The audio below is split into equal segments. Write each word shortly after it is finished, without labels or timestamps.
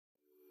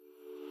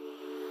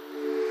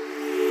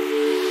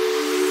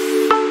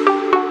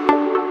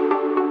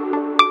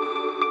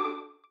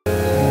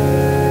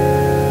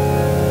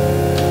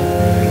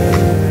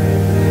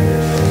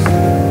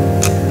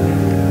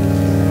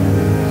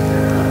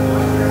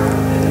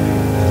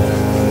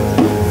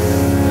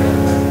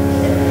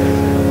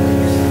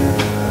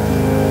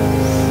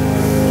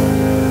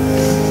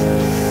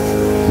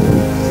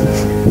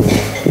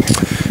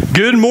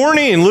Good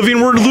morning, Living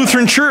Word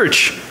Lutheran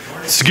Church.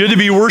 It's good to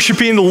be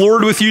worshiping the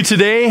Lord with you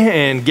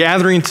today and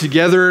gathering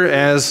together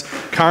as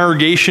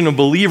congregation of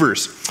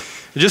believers.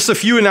 Just a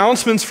few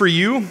announcements for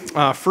you.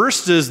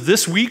 First is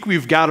this week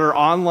we've got our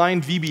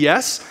online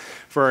VBS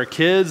for our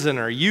kids and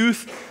our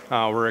youth.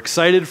 We're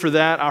excited for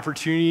that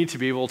opportunity to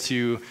be able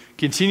to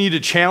continue to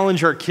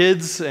challenge our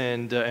kids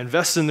and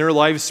invest in their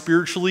lives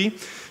spiritually.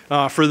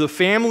 For the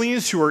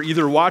families who are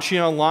either watching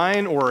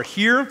online or are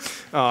here,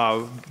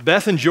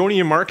 Beth and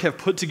Joni and Mark have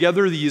put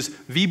together these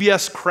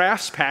VBS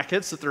crafts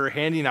packets that they're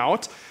handing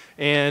out.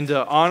 And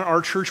on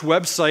our church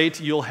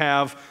website, you'll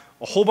have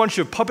a whole bunch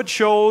of puppet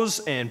shows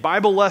and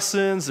Bible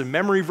lessons and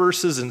memory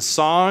verses and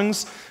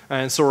songs.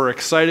 And so we're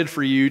excited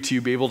for you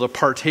to be able to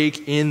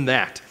partake in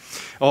that.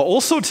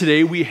 Also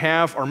today, we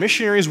have our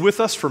missionaries with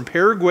us from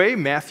Paraguay,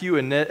 Matthew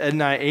and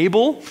Edna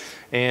Abel.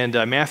 And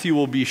Matthew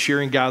will be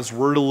sharing God's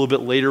word a little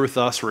bit later with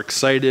us. We're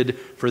excited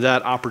for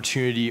that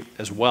opportunity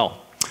as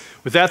well.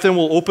 With that, then,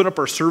 we'll open up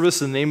our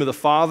service in the name of the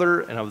Father,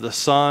 and of the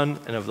Son,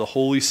 and of the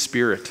Holy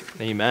Spirit.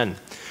 Amen.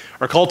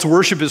 Our call to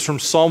worship is from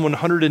Psalm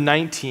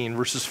 119,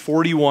 verses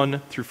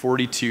 41 through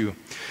 42.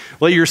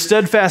 Let your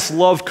steadfast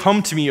love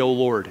come to me, O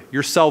Lord,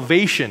 your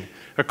salvation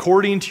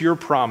according to your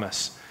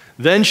promise.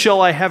 Then shall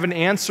I have an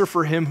answer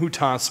for him who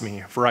taunts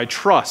me, for I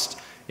trust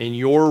in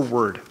your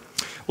word.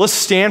 Let's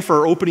stand for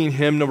our opening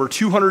hymn, number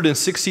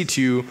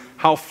 262,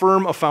 How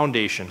Firm a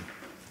Foundation.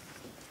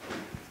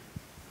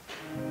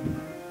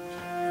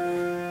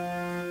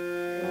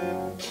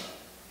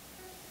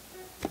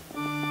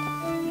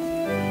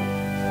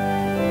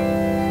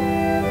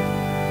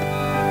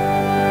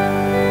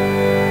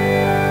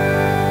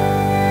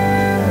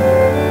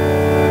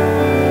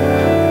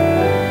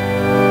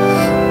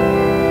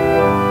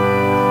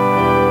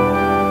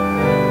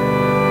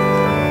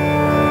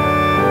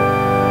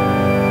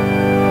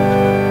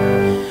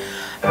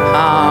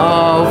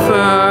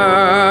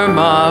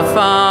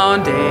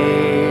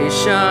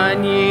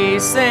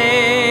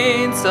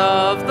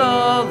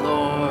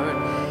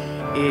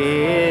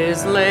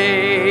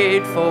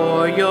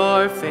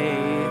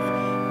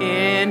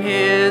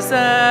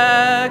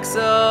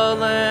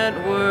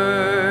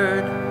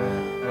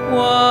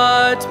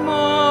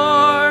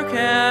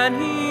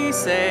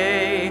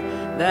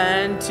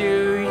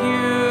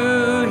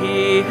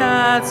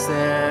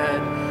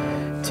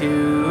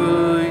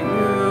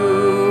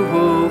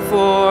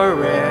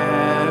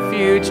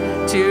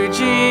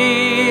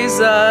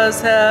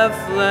 Have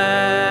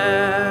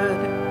fled.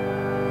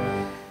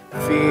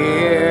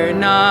 Fear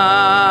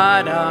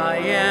not, I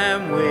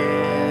am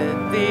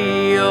with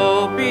thee,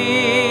 oh,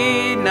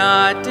 be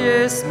not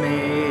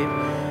dismayed,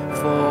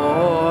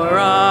 for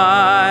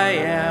I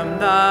am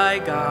thy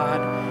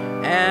God,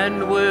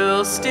 and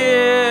will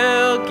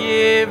still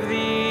give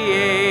thee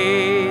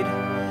aid.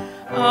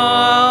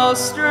 I'll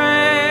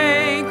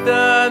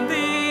strengthen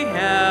thee,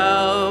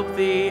 help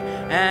thee,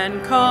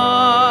 and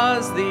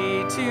cause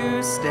thee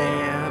to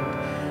stand,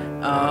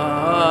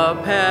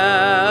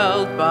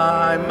 upheld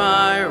by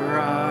my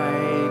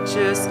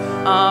righteous,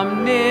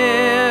 omnipotent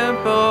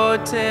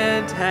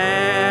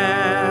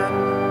hand.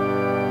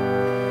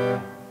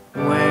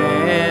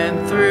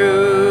 When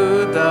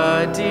through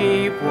the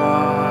deep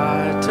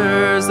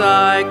waters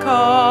I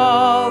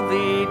call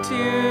thee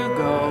to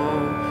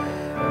go,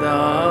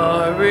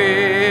 the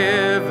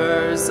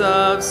rivers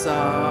of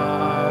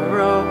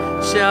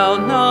sorrow shall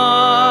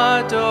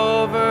not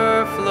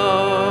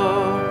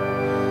overflow.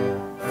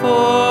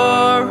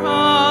 For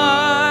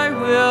I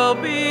will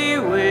be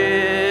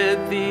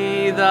with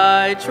thee,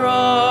 thy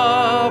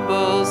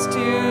troubles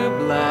to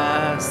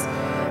bless,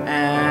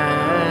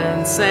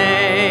 and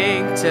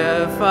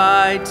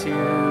sanctify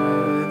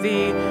to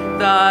thee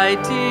thy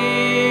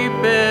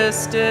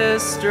deepest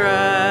distress.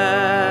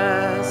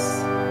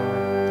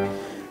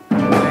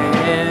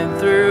 When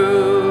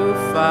through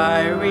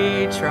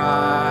fiery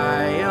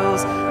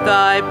trials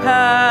thy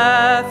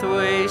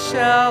pathway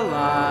shall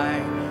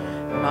lie,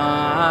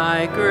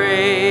 my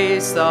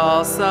grace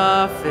all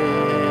sufficient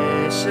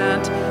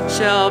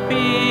shall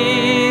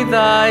be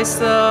thy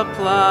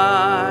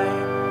supply.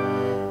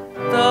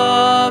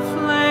 The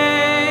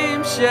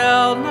flame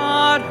shall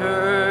not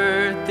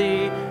hurt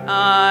thee,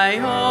 I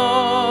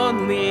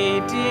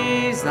only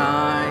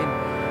design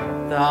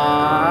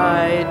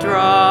thy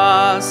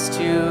dross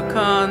to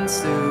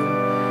consume,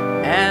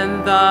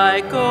 and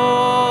thy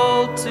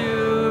gold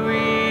to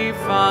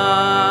refine.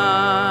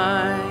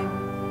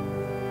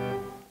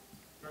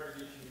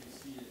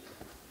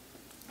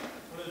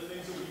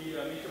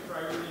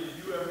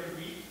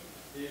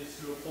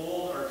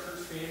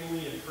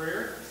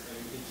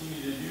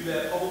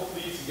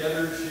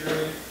 Together,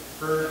 sharing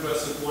prayer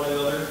requests with one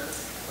another.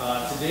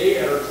 Today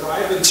at our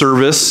drive-in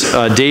service,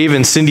 Dave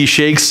and Cindy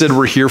Shakes said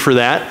we're here for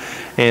that.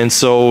 And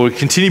so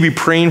continue to be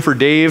praying for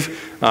Dave.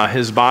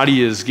 His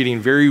body is getting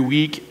very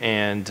weak,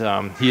 and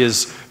he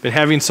has been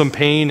having some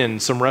pain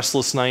and some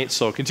restless nights.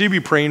 So continue to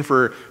be praying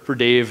for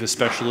Dave,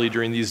 especially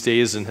during these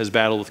days in his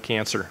battle with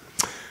cancer.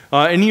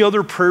 Any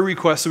other prayer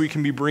requests that we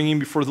can be bringing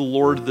before the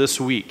Lord this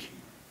week?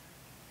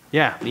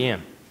 Yeah,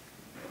 Leanne.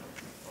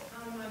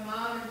 My mom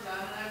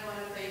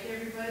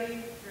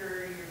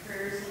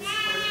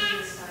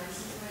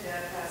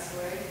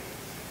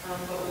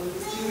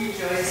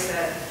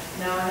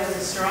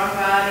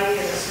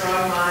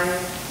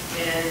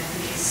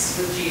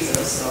with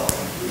Jesus. So I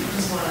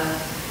just want to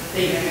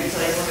thank you. So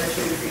I just want to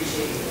truly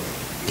appreciate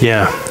you.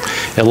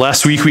 Yeah. And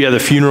last week we had the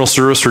funeral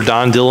service for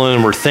Don Dillon,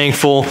 and we're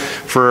thankful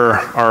for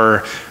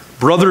our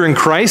brother in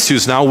Christ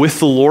who's now with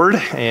the Lord.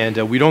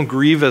 And we don't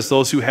grieve as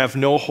those who have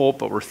no hope,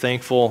 but we're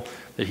thankful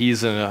that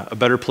he's in a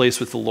better place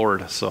with the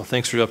Lord. So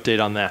thanks for the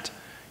update on that.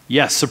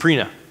 Yes,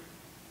 Sabrina.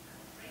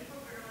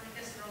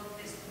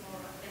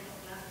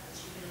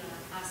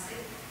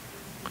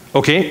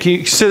 Okay, can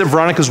you say that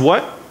Veronica's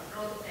what?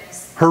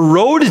 Her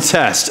road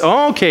test.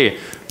 Oh, okay.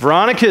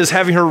 Veronica is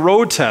having her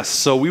road test,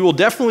 so we will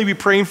definitely be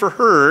praying for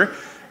her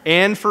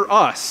and for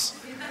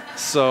us.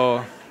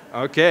 So,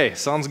 okay,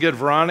 sounds good.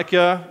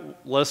 Veronica,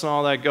 let us know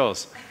how that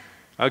goes.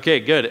 Okay,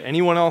 good.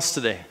 Anyone else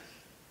today?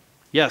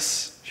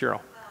 Yes, Cheryl.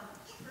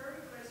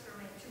 Prayer request for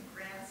my two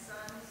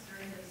grandsons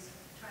during this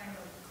time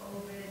of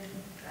COVID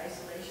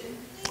isolation.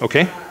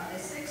 Okay. A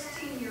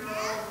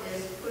 16-year-old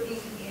is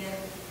putting in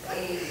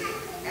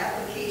a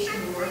application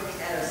to work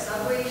at a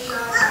Subway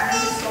shop in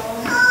his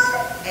home,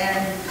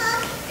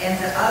 and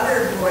the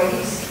other boy,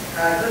 he's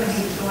going to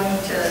be going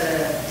to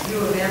U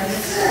of M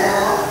this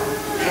fall,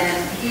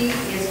 and he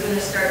is going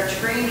to start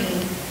training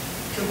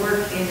to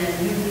work in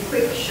a new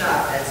quick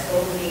shop that's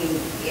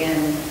opening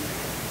in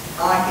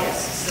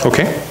August. So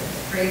okay.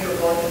 Pray for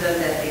both of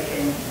them that they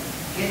can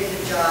get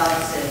the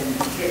jobs and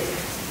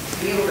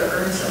be able to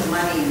earn some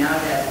money now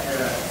that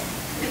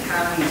the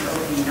economy is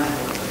opening up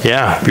a little bit.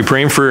 Yeah, be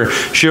praying for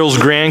Cheryl's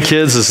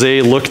grandkids as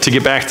they look to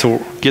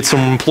get some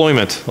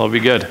employment. That'll be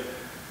good.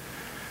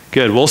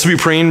 Good. We'll also be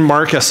praying,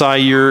 Mark, I saw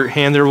your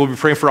hand there. We'll be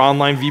praying for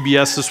online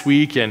VBS this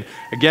week. And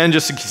again,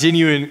 just to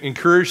continue and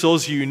encourage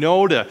those of you who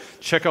know to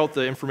check out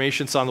the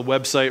information that's on the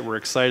website. We're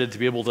excited to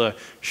be able to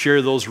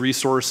share those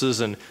resources.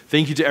 And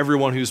thank you to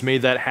everyone who's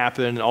made that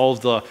happen, all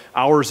of the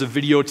hours of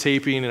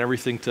videotaping and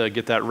everything to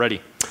get that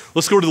ready.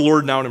 Let's go to the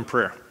Lord now in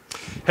prayer.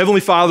 Heavenly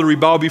Father, we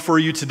bow before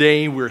you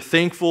today. We're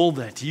thankful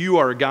that you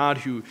are a God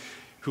who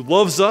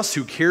loves us,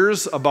 who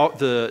cares about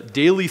the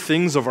daily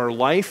things of our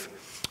life.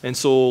 And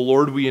so,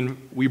 Lord,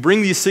 we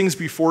bring these things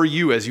before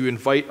you as you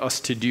invite us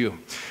to do.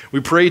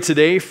 We pray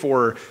today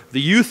for the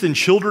youth and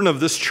children of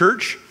this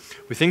church.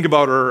 We think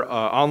about our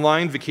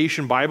online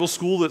vacation Bible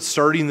school that's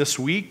starting this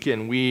week,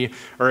 and we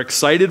are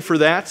excited for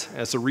that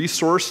as a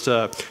resource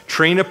to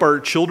train up our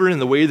children in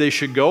the way they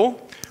should go.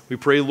 We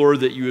pray,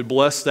 Lord, that you would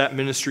bless that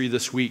ministry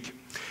this week.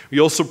 We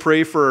also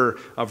pray for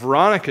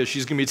Veronica.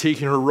 She's going to be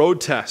taking her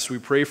road test. We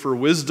pray for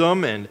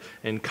wisdom and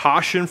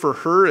caution for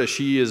her as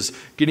she is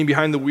getting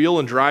behind the wheel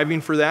and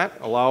driving for that.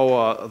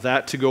 Allow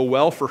that to go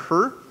well for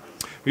her.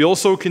 We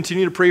also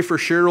continue to pray for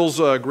Cheryl's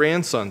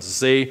grandsons as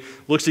they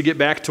look to get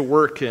back to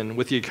work, and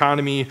with the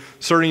economy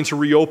starting to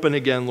reopen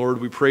again,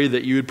 Lord, we pray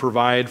that you would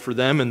provide for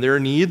them and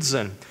their needs,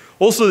 and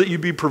also that you'd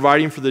be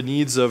providing for the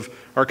needs of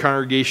our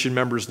congregation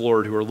members,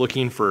 Lord, who are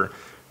looking for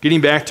getting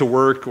back to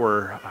work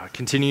or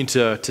continuing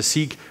to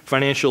seek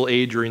financial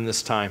aid during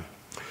this time.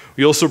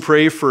 We also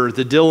pray for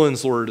the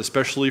Dillons, Lord,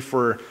 especially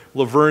for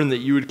Laverne, that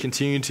you would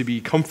continue to be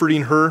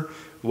comforting her,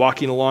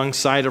 walking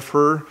alongside of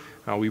her.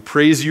 We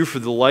praise you for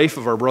the life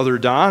of our brother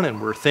Don,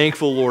 and we're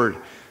thankful, Lord,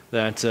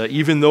 that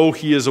even though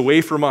he is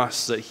away from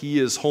us, that he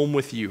is home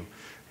with you,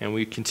 and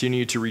we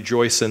continue to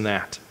rejoice in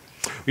that.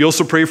 We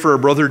also pray for our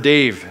brother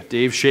Dave.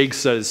 Dave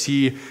Shakes as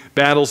he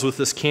battles with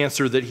this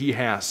cancer that he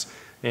has.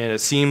 And it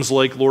seems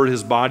like, Lord,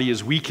 his body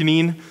is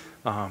weakening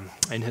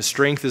and his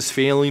strength is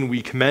failing.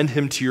 We commend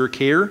him to your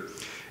care.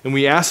 And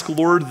we ask,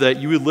 Lord, that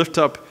you would lift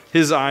up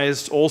his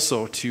eyes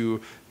also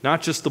to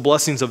not just the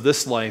blessings of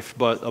this life,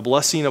 but a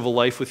blessing of a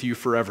life with you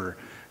forever.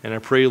 And I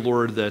pray,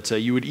 Lord, that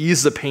you would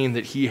ease the pain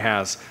that he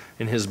has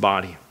in his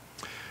body.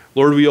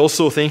 Lord, we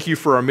also thank you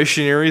for our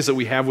missionaries that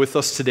we have with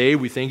us today.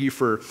 We thank you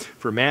for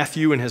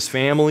Matthew and his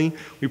family.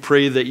 We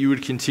pray that you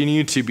would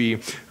continue to be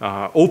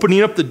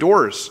opening up the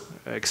doors,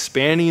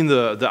 expanding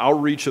the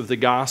outreach of the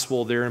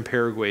gospel there in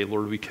Paraguay.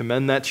 Lord, we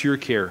commend that to your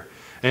care.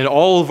 And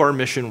all of our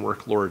mission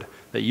work, Lord,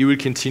 that you would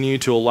continue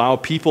to allow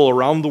people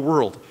around the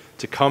world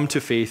to come to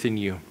faith in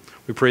you.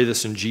 We pray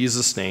this in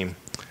Jesus' name.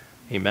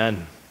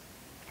 Amen.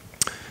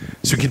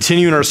 So we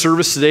continue in our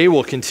service today.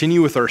 We'll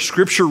continue with our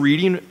scripture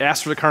reading.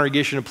 Ask for the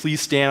congregation to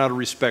please stand out of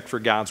respect for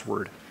God's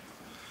word.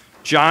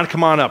 John,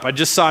 come on up. I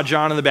just saw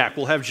John in the back.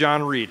 We'll have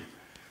John read.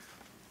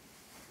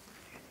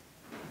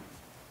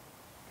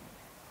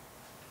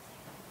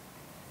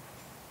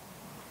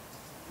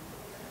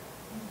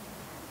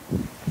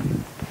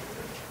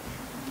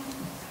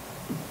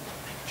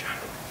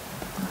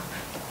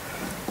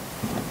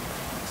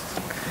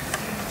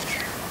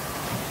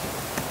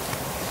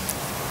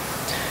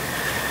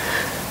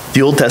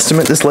 The Old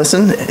Testament this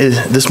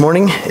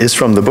morning is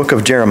from the book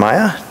of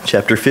Jeremiah,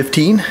 chapter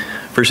 15,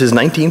 verses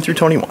 19 through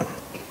 21.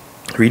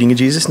 Reading in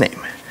Jesus' name.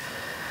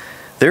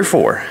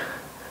 Therefore,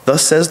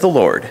 thus says the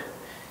Lord,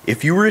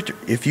 if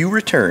you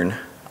return,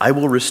 I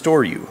will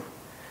restore you,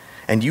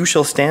 and you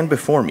shall stand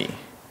before me.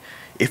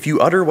 If you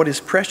utter what is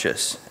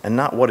precious and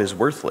not what is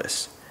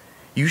worthless,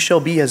 you shall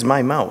be as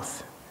my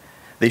mouth.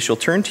 They shall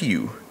turn to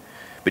you,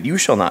 but you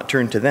shall not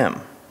turn to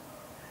them.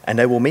 And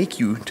I will make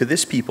you to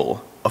this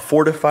people a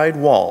fortified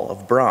wall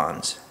of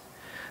bronze.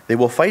 They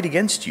will fight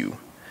against you,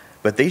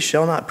 but they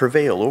shall not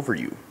prevail over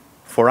you,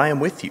 for I am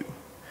with you,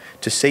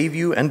 to save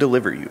you and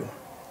deliver you,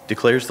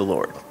 declares the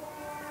Lord.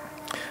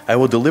 I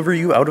will deliver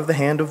you out of the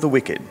hand of the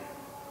wicked,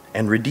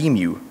 and redeem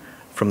you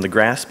from the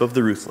grasp of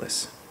the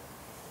ruthless.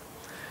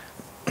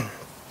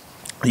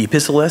 The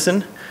epistle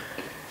lesson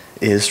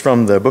is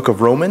from the book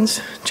of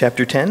Romans,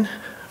 chapter 10,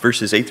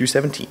 verses 8 through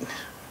 17.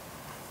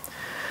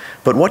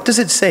 But what does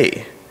it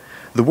say?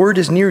 The word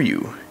is near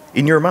you,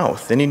 in your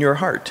mouth and in your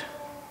heart.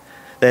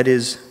 That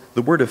is,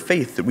 the word of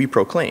faith that we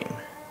proclaim.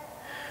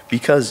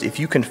 Because if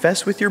you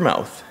confess with your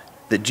mouth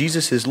that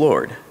Jesus is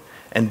Lord,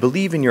 and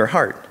believe in your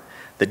heart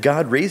that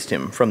God raised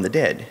him from the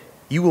dead,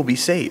 you will be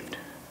saved.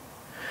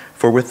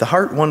 For with the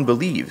heart one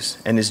believes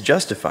and is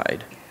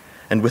justified,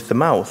 and with the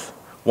mouth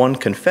one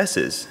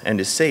confesses and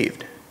is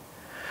saved.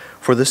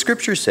 For the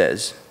scripture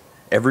says,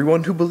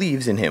 everyone who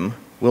believes in him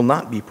will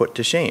not be put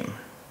to shame.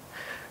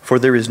 For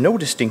there is no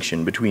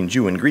distinction between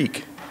Jew and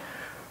Greek,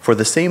 for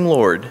the same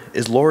Lord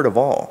is Lord of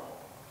all,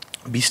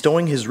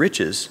 bestowing his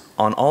riches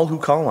on all who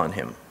call on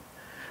him.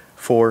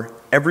 For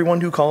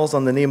everyone who calls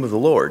on the name of the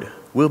Lord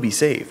will be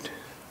saved.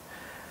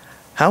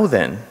 How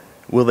then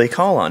will they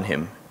call on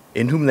him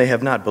in whom they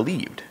have not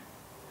believed?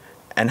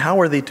 And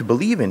how are they to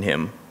believe in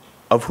him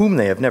of whom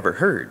they have never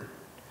heard?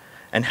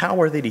 And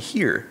how are they to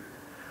hear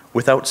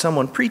without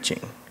someone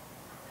preaching?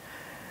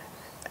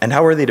 And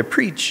how are they to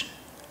preach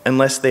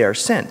unless they are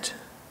sent?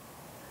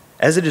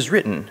 As it is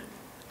written,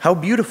 how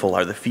beautiful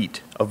are the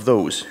feet of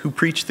those who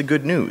preach the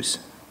good news.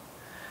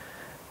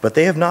 But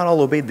they have not all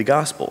obeyed the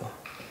gospel.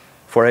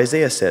 For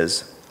Isaiah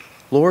says,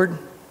 Lord,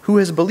 who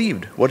has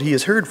believed what he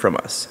has heard from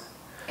us?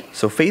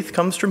 So faith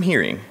comes from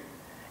hearing,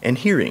 and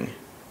hearing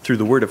through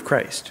the word of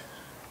Christ.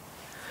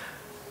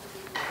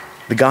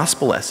 The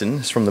gospel lesson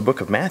is from the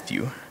book of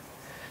Matthew,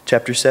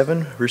 chapter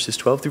 7, verses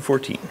 12 through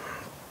 14.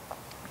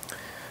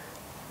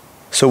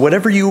 So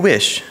whatever you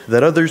wish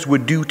that others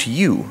would do to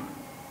you,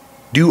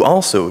 do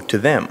also to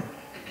them.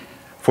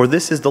 For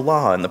this is the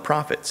law and the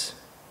prophets.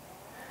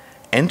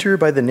 Enter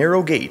by the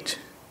narrow gate,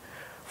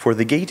 for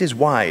the gate is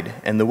wide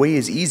and the way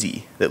is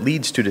easy that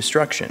leads to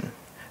destruction,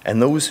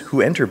 and those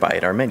who enter by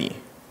it are many.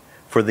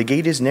 For the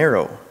gate is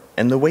narrow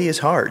and the way is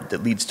hard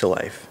that leads to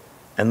life,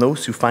 and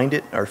those who find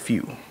it are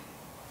few.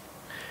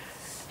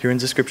 Here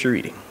ends the scripture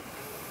reading.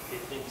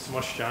 Thank you so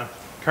much, John.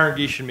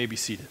 Congregation may be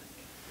seated.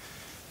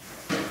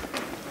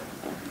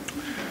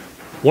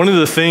 One of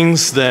the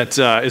things that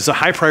is a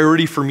high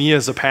priority for me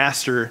as a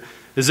pastor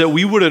is that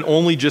we wouldn't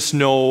only just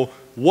know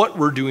what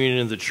we're doing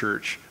in the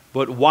church,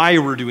 but why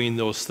we're doing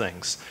those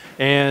things.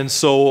 And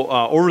so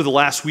over the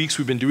last weeks,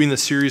 we've been doing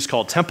this series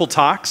called Temple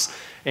Talks.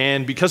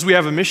 And because we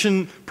have a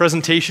mission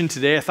presentation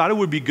today, I thought it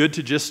would be good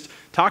to just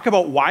talk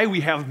about why we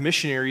have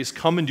missionaries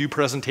come and do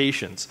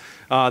presentations.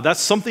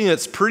 That's something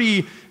that's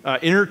pretty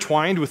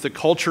intertwined with the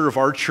culture of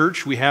our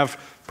church. We have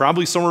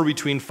probably somewhere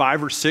between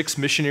 5 or 6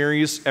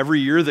 missionaries every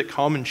year that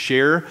come and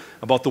share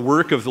about the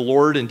work of the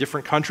Lord in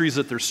different countries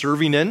that they're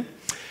serving in.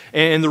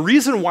 And the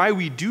reason why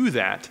we do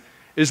that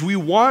is we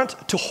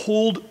want to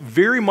hold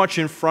very much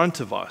in front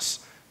of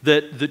us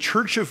that the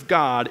church of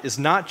God is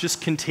not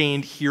just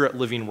contained here at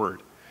Living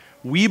Word.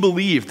 We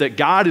believe that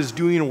God is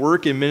doing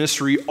work in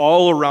ministry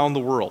all around the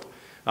world,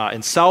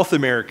 in South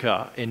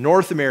America, in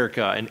North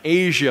America, in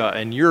Asia,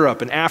 in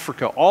Europe, in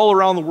Africa, all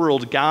around the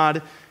world,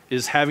 God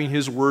is having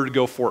his word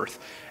go forth.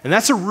 And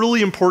that's a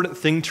really important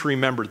thing to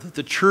remember, that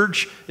the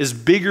church is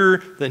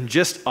bigger than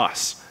just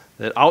us.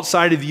 That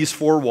outside of these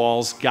 4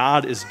 walls,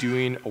 God is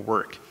doing a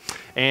work.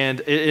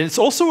 And it's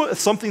also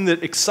something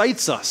that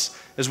excites us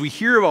as we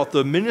hear about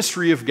the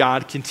ministry of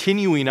God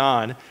continuing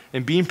on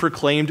and being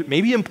proclaimed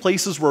maybe in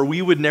places where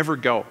we would never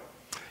go.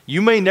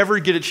 You may never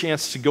get a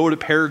chance to go to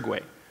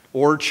Paraguay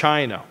or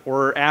China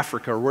or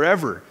Africa or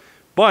wherever,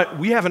 but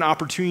we have an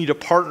opportunity to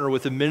partner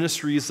with the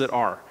ministries that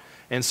are.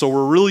 And so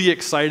we're really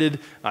excited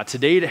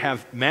today to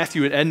have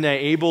Matthew and Edna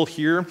Abel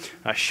here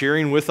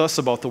sharing with us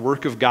about the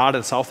work of God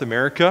in South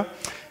America.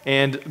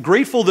 And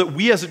grateful that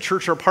we as a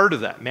church are part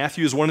of that.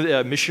 Matthew is one of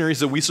the missionaries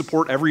that we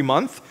support every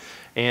month.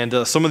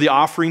 And some of the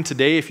offering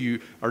today, if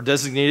you are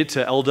designated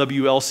to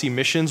LWLC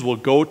missions, will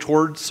go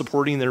toward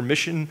supporting their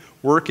mission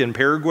work in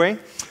Paraguay.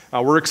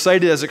 We're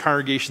excited as a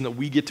congregation that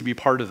we get to be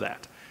part of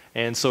that.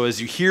 And so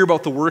as you hear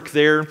about the work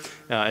there,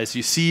 as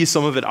you see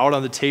some of it out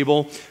on the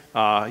table,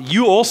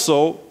 you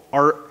also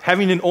are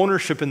having an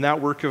ownership in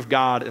that work of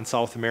God in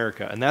South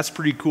America. And that's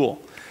pretty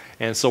cool.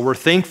 And so we're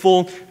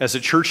thankful as a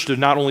church to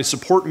not only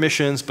support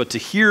missions, but to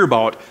hear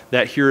about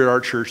that here at our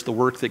church, the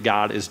work that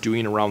God is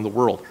doing around the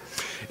world.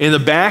 In the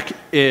back,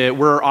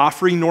 where our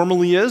offering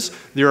normally is,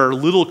 there are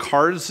little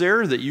cards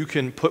there that you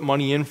can put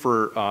money in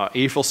for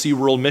AFLC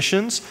World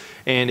Missions.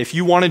 And if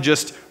you want to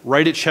just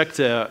write a check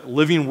to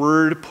Living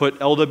Word, put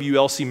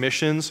LWLC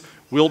Missions,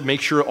 we'll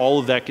make sure all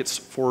of that gets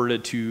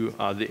forwarded to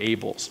the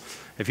Abels.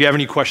 If you have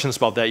any questions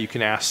about that, you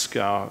can ask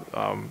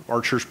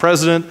our church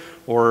president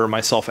or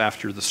myself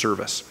after the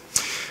service.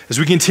 As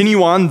we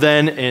continue on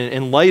then,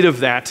 in light of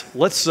that,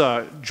 let's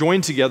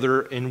join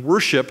together in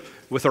worship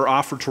with our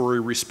offertory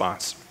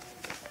response.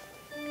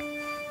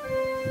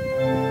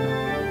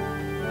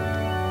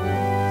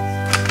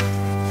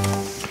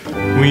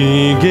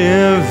 We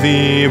give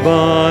thee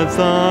but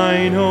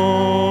thine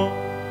own.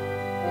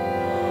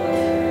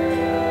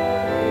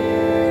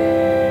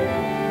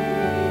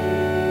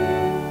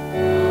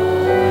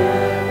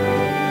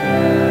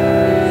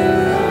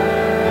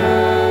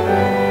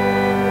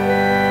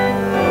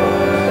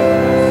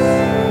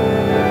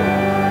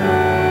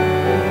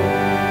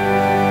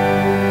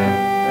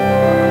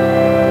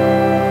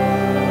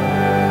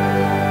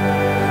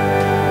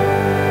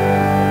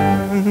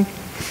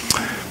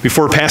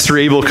 Before Pastor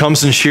Abel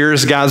comes and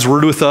shares God's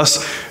word with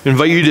us, I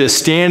invite you to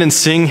stand and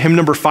sing hymn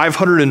number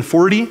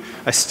 540,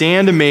 I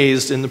Stand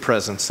Amazed in the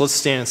Presence. Let's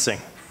stand and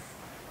sing.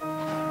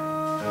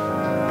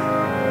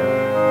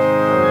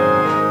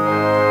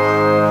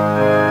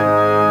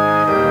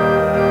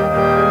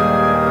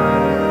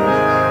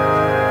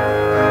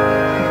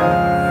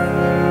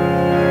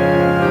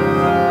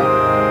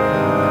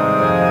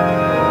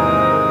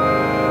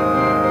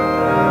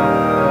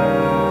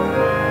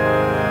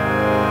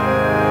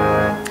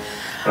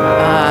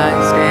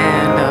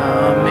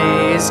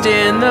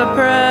 In the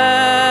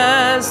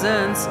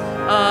presence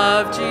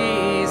of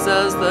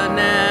Jesus the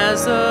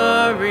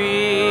Nazarene,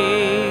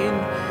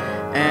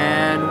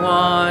 and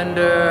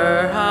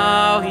wonder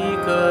how he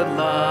could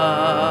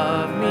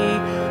love me,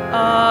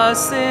 a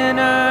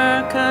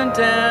sinner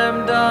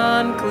condemned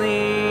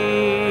unclean.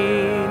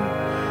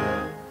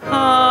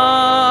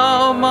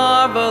 How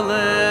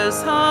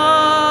marvelous,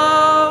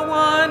 how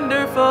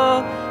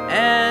wonderful,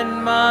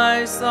 and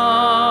my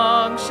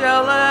song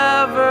shall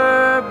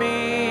ever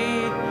be.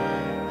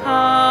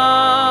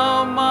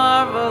 How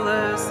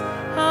marvelous,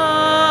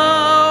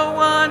 how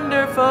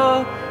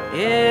wonderful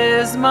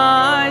is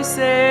my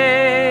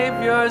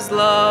Savior's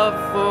love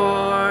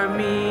for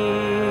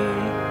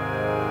me.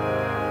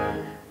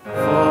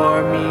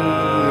 For me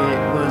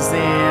it was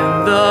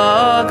in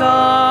the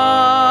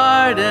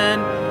garden,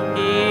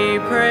 he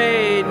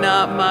prayed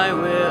not my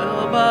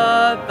will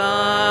but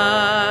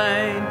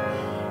thine.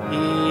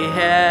 He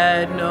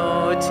had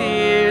no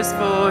tears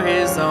for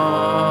his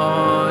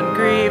own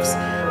griefs,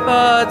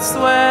 but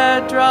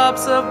sweat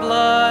drops of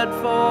blood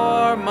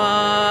for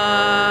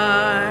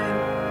mine.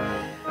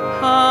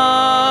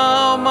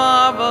 How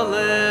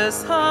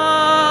marvelous,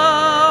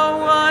 how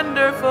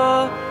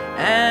wonderful,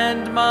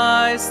 and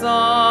my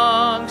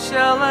song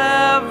shall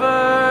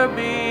ever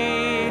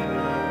be.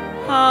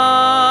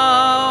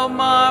 How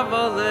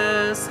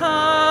marvelous,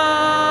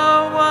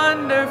 how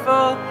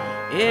wonderful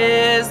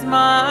is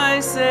my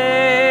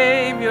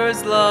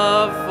Savior's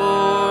love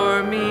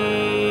for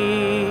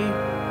me.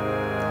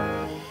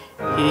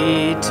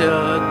 He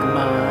took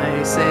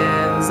my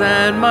sins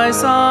and my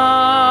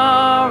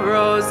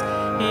sorrows,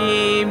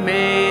 he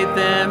made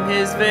them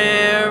his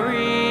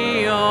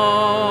very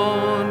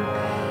own.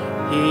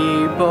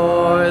 He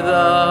bore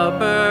the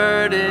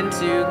burden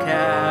to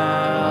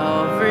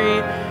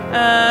Calvary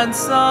and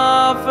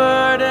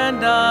suffered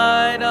and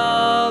died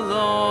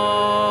alone.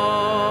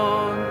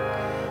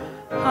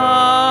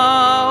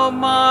 How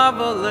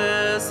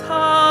marvelous,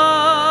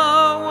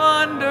 how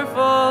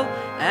wonderful,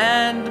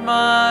 and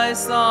my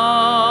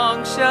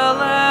song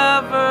shall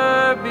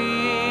ever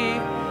be.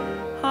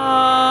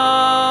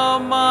 How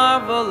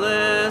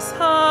marvelous,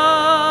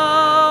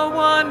 how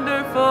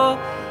wonderful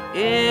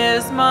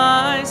is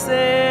my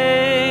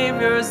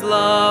Savior's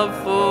love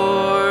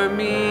for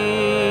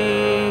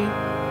me.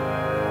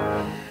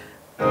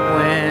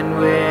 When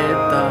with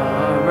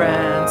the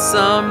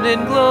ransomed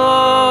in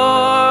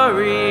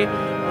glory,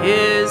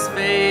 his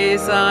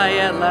face I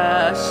at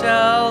last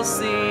shall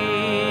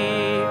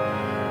see,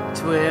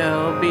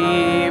 'twill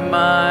be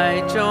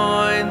my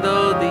joy,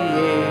 though the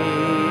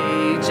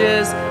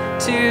ages,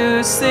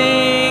 to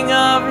sing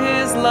of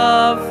his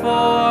love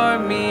for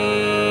me.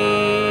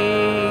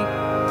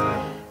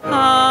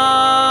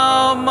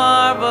 How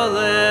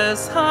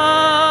marvelous,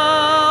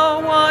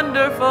 how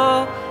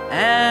wonderful,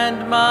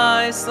 and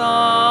my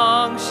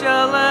song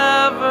shall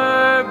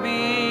ever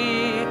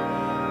be.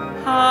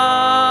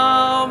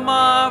 How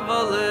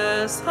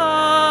marvelous,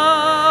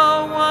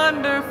 how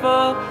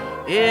wonderful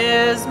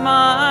is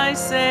my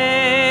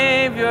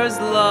Savior's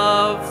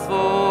love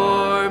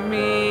for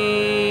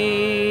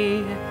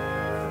me.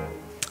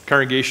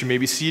 Congregation may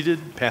be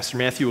seated. Pastor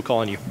Matthew will call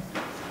on you.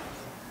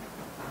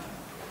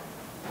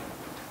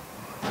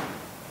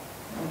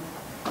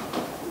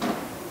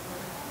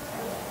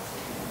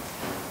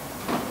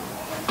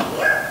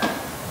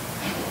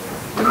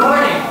 Good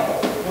morning.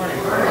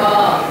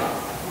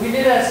 We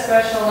did a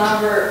special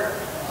number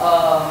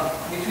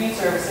between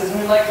services, and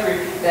we'd like to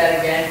repeat that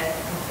again.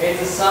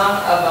 It's a song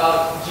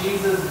about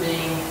Jesus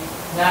being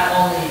not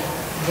only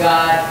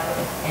God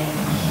and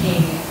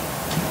King,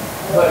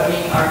 but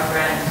being our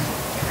friend.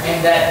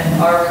 And that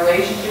our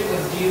relationship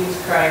with Jesus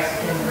Christ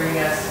can bring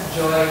us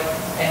joy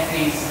and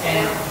peace.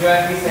 And joy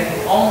and peace that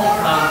can only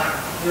come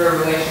through a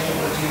relationship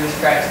with Jesus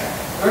Christ.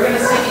 We're going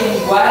to sing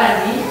in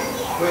Guarani,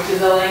 which is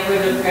the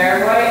language of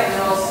Paraguay, and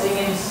then we'll sing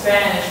in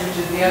Spanish,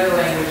 which is the other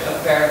language of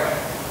Paraguay.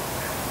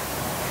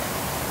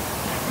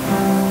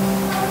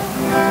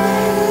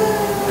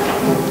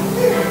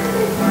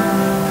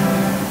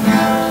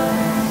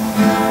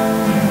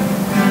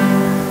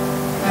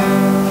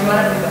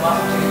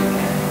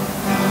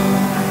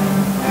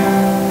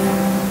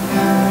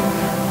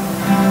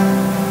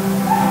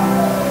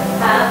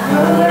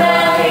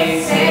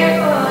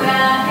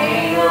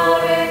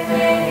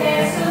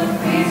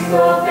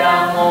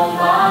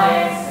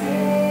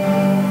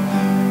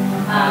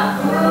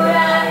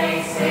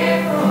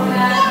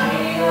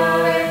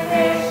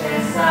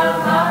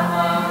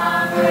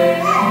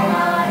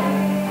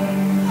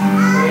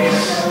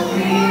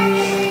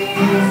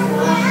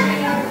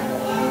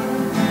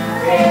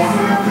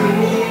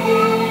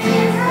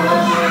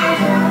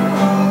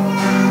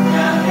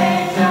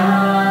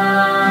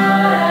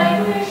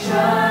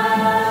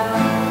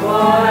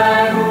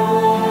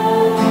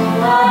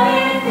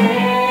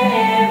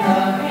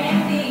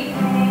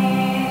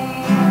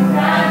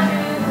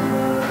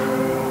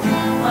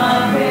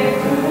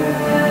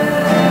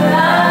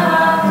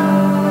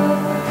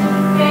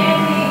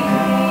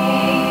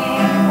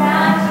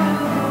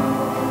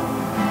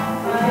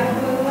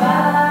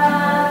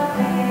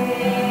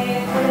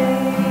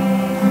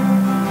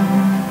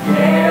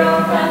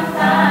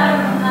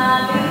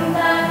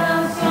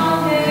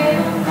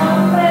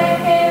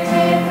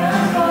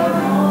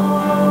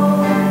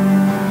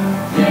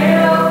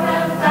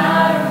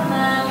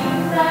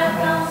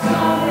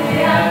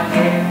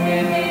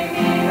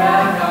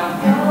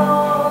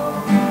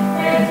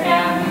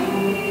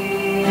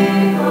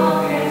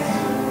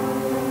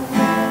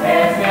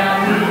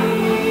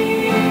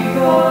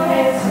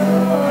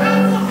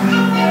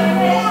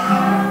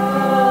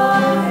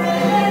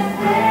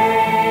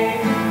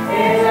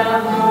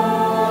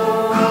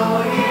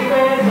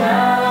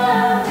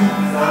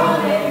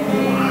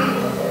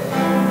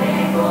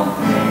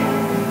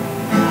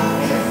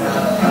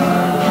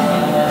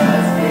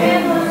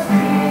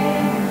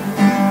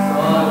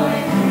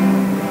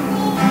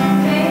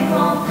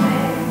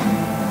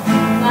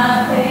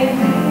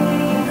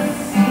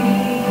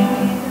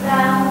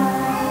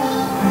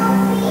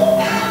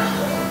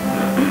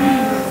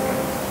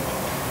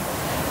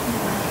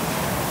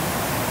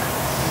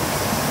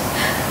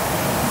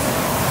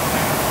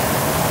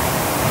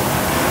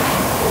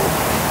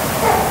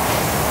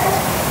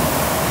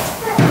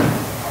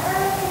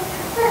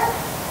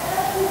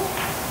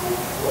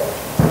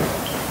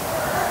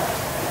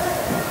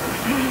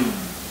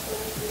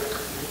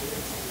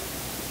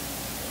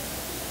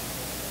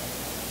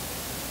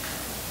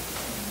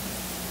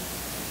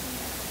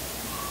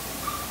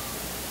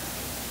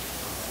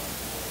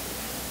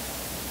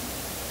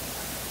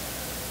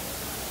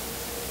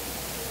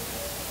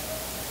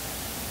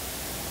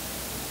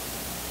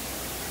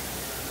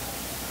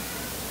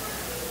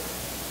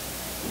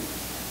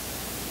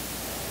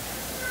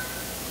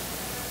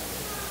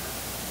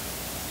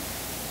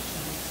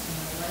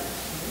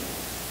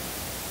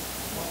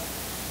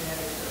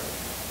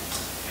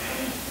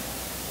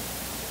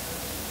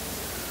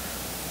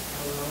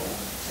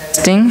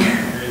 Testing.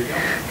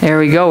 There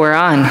we go, we're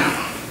on.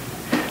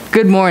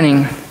 Good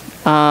morning.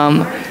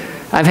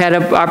 I've had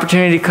an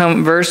opportunity to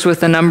converse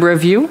with a number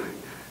of you.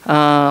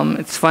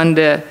 It's fun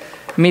to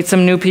meet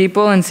some new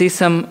people and see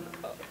some,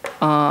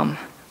 I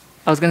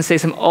was going to say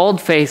some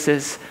old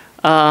faces.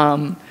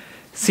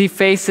 See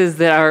faces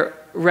that are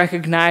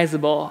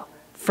recognizable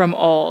from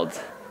old,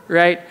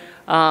 right?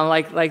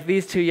 Like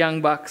these two young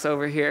bucks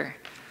over here.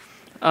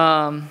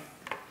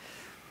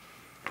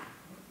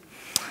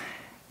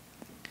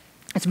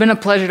 It's been a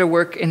pleasure to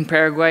work in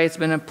Paraguay. It's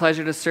been a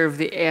pleasure to serve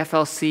the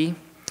AFLC.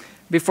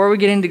 Before we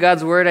get into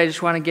God's Word, I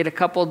just want to get a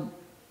couple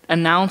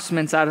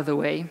announcements out of the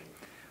way.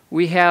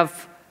 We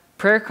have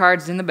prayer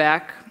cards in the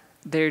back.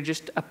 They're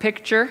just a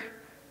picture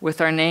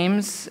with our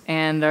names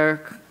and our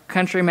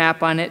country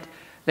map on it.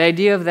 The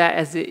idea of that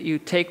is that you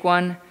take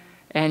one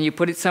and you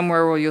put it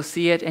somewhere where you'll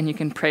see it and you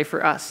can pray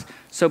for us.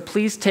 So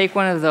please take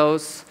one of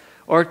those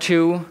or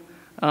two,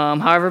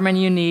 however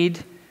many you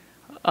need.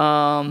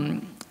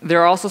 There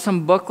are also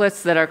some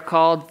booklets that are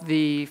called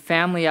the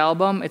Family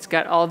Album. It's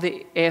got all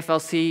the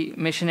AFLC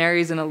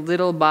missionaries in a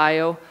little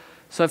bio.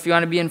 So if you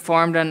want to be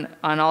informed on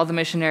all the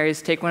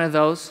missionaries, take one of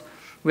those.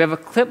 We have a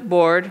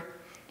clipboard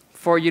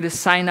for you to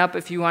sign up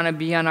if you want to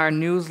be on our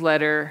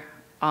newsletter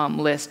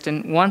list.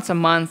 And once a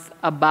month,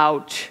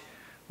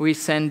 we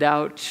send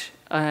out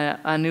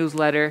a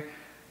newsletter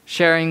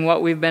sharing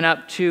what we've been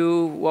up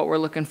to, what we're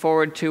looking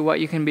forward to, what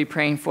you can be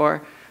praying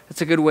for.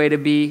 It's a good way to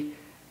be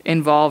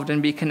involved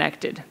and be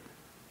connected.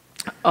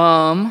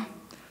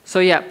 So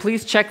yeah,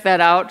 please check that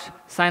out.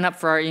 Sign up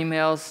for our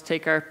emails,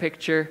 take our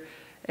picture,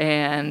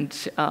 and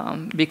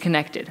be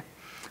connected.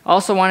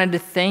 Also wanted to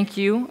thank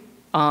you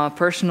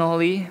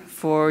personally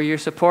for your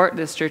support.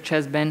 This church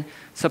has been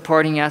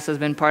supporting us, has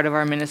been part of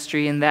our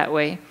ministry in that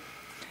way.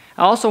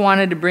 I also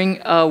wanted to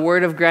bring a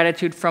word of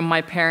gratitude from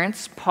my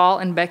parents, Paul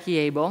and Becky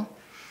Abel.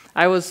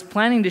 I was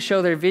planning to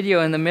show their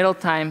video in the middle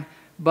time,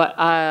 but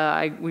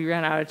we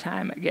ran out of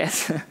time, I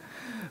guess.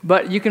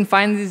 But you can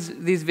find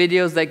these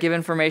videos that give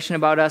information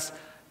about us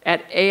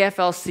at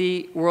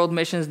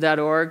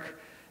aflcworldmissions.org.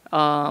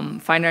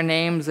 Find our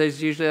names. There's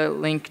usually a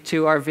link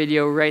to our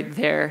video right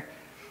there.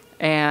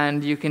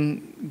 And you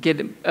can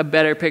get a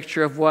better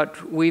picture of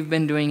what we've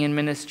been doing in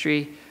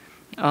ministry,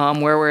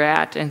 where we're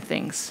at and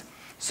things.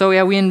 So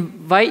yeah, we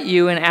invite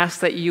you and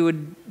ask that you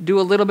would do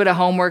a little bit of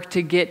homework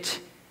to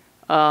get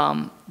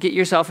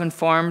yourself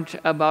informed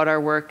about our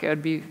work. It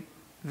would be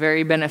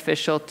very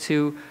beneficial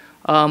to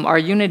our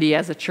unity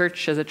as a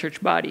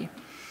church body.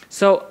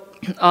 So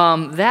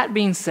that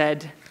being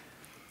said,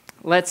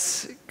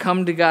 let's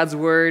come to God's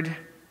Word.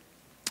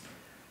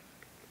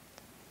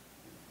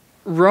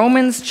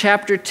 Romans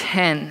chapter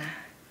 10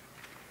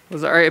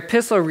 was our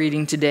epistle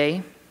reading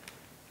today.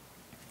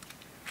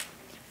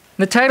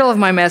 The title of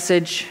my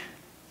message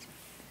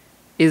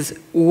is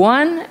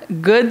One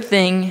Good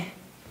Thing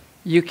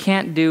You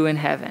Can't Do in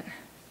Heaven.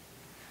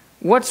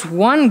 What's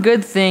one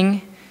good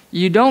thing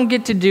you don't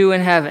get to do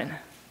in heaven?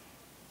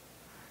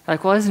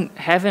 Like, well, isn't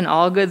heaven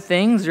all good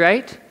things,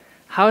 right?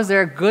 How is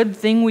there a good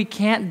thing we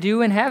can't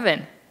do in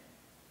heaven?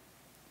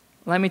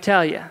 Let me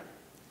tell you.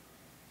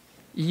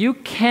 You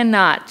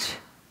cannot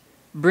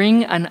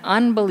bring an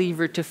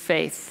unbeliever to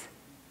faith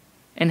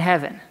in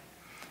heaven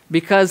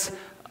because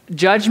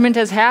judgment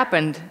has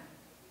happened.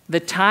 The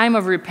time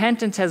of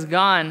repentance has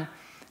gone,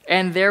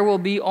 and there will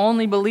be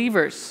only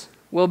believers.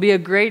 We'll be a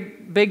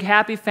great, big,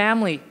 happy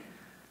family.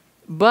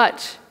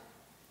 But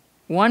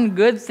one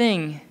good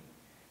thing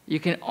you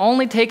can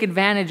only take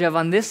advantage of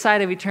on this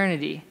side of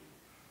eternity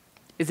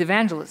is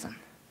evangelism.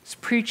 It's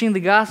preaching the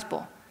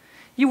gospel.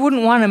 You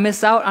wouldn't want to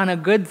miss out on a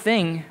good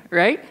thing,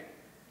 right?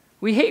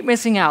 We hate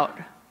missing out.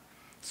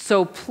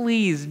 So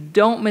please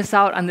don't miss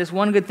out on this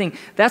one good thing.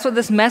 That's what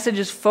this message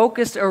is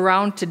focused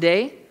around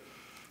today.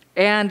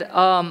 And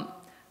I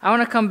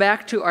want to come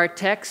back to our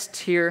text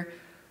here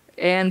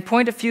and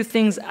point a few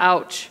things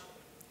out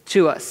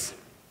to us.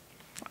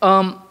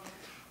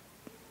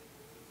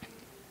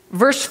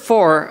 Verse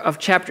 4 of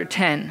chapter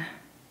 10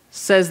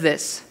 says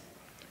this: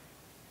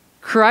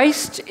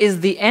 Christ is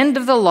the end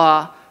of the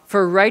law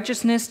for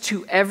righteousness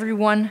to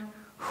everyone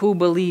who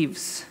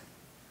believes.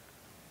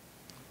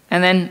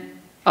 And then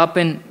up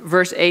in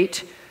verse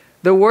 8,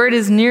 the word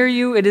is near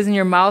you, it is in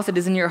your mouth, it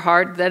is in your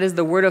heart. That is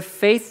the word of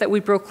faith that we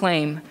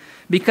proclaim.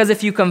 Because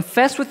if you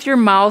confess with your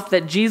mouth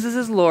that Jesus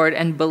is Lord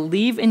and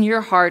believe in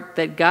your heart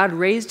that God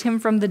raised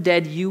him from the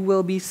dead, you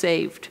will be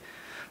saved.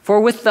 For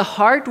with the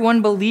heart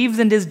one believes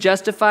and is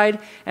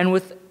justified, and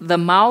with the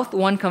mouth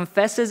one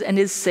confesses and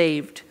is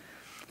saved.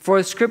 For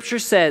the scripture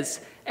says,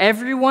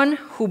 everyone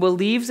who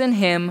believes in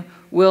him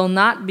will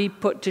not be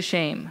put to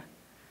shame.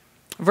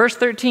 Verse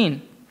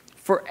 13,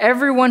 for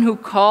everyone who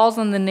calls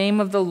on the name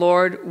of the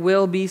Lord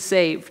will be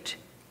saved.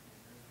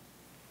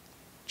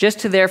 Just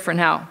to there for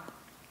now.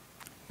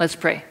 Let's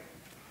pray.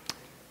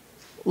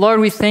 Lord,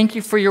 we thank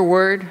you for your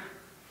word,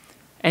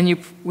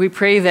 and we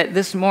pray that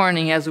this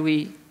morning as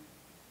we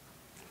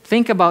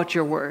think about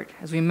your word,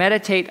 as we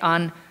meditate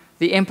on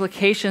the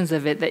implications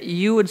of it, that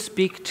you would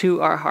speak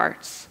to our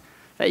hearts,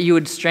 that you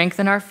would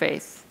strengthen our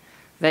faith,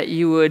 that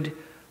you would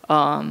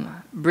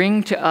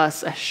bring to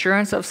us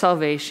assurance of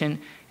salvation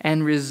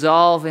and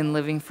resolve in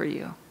living for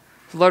you.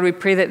 So Lord, we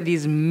pray that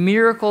these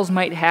miracles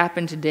might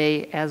happen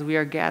today as we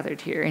are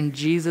gathered here. In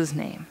Jesus'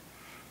 name,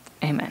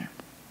 amen.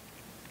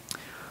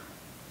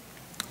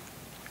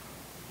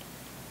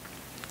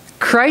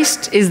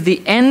 Christ is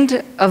the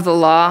end of the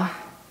law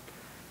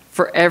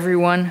for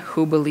everyone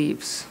who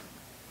believes.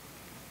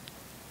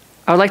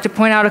 I would like to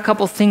point out a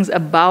couple things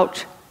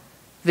about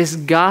this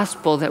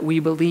gospel that we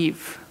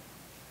believe.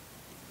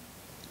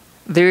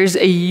 There is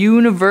a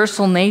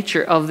universal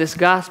nature of this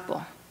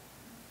gospel.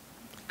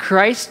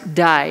 Christ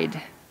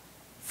died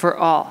for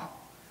all.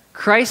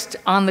 Christ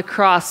on the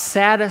cross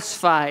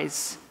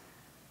satisfies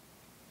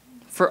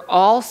for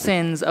all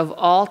sins of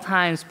all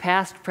times,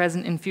 past,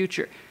 present, and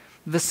future.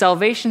 The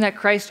salvation that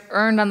Christ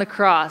earned on the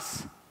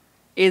cross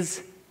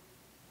is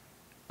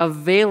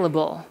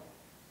available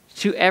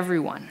to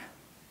everyone.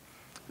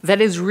 That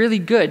is really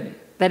good.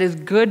 That is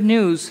good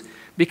news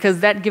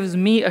because that gives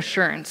me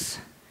assurance.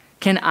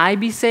 Can I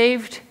be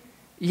saved?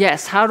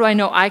 Yes. How do I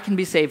know I can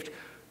be saved?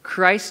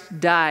 Christ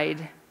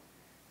died,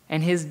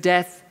 and his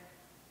death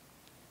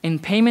in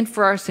payment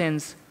for our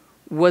sins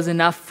was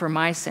enough for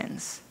my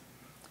sins.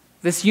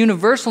 This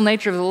universal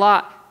nature of the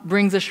law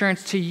brings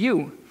assurance to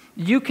you.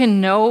 You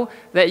can know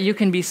that you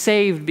can be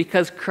saved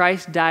because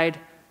Christ died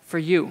for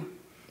you.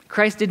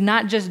 Christ did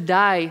not just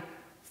die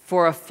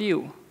for a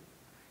few.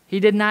 He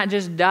did not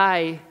just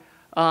die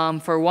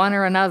for one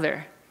or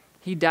another.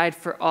 He died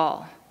for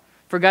all.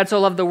 For God so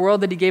loved the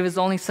world that he gave his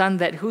only Son,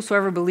 that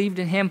whosoever believed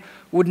in him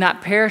would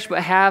not perish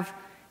but have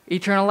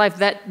eternal life.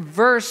 That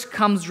verse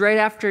comes right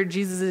after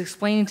Jesus is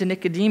explaining to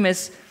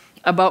Nicodemus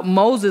about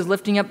Moses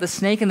lifting up the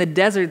snake in the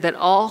desert, that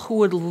all who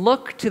would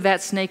look to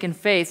that snake in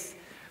faith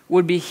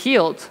would be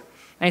healed.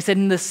 And he said,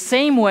 in the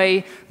same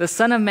way, the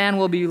Son of Man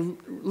will be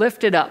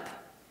lifted up.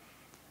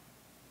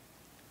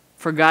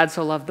 For God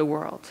so loved the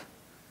world.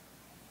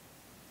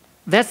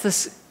 That's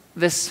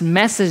this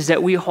message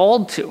that we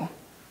hold to.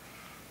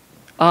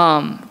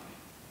 I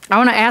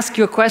want to ask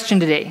you a question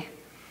today.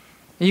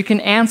 You can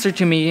answer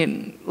to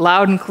me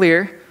loud and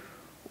clear.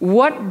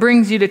 What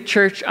brings you to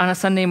church on a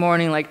Sunday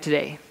morning like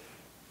today?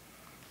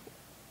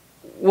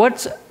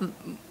 What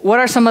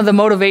are some of the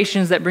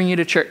motivations that bring you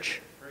to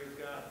church? Praise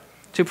God.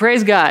 To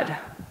praise God.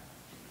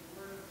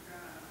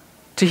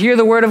 To hear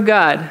the Word of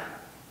God.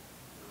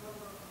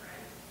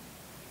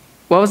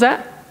 What was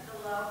that?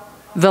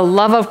 The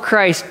love of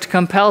Christ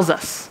compels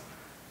us.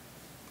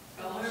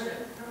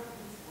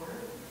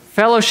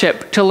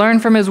 Fellowship, to learn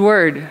from his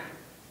Word.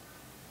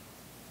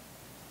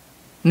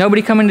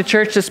 Nobody coming to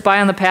church to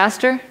spy on the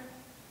pastor?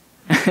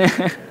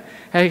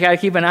 You got to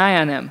keep an eye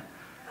on him.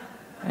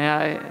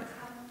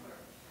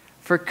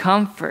 For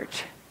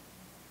comfort.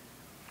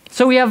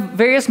 So we have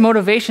various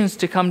motivations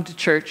to come to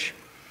church,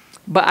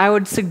 but I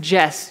would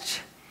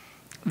suggest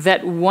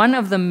that one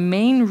of the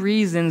main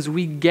reasons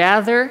we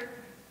gather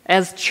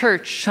as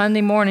church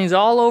Sunday mornings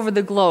all over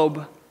the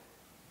globe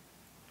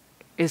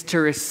is to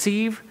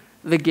receive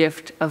the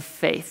gift of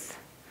faith.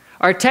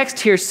 Our text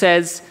here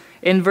says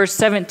in verse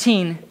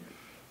 17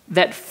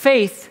 that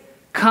faith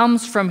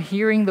comes from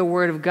hearing the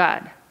Word of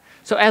God.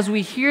 So as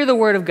we hear the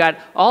Word of God,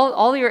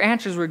 all your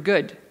answers were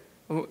good.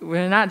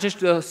 We're not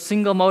just a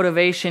single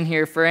motivation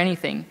here for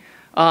anything.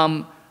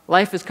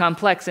 Life is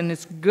complex and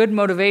it's good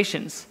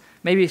motivations.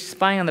 Maybe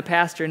spying on the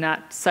pastor,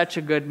 not such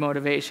a good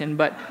motivation,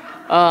 but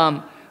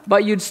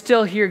you'd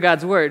still hear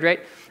God's Word,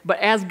 right? But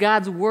as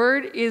God's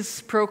Word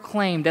is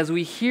proclaimed, as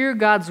we hear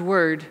God's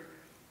Word,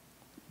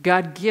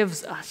 God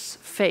gives us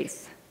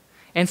faith.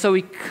 And so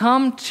we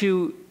come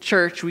to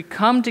church, we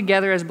come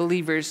together as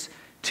believers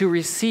to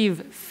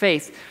receive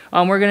faith.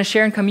 We're going to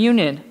share in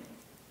communion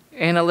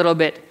in a little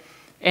bit.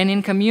 And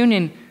in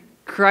communion,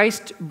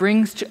 Christ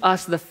brings to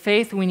us the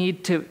faith we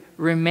need to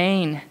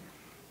remain,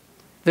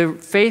 the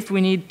faith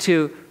we need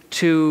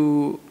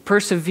to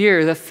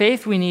persevere, the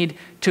faith we need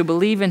to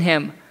believe in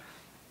him.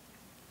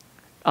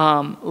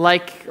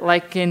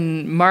 Like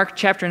in Mark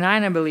chapter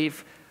 9, I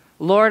believe,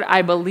 Lord,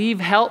 I believe,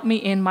 help me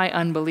in my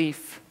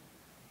unbelief.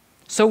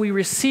 So we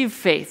receive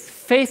faith.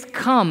 Faith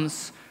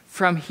comes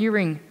from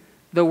hearing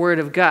the Word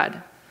of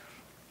God.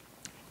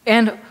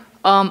 And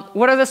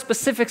what are the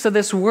specifics of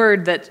this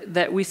word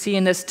that we see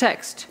in this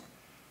text?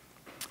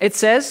 It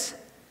says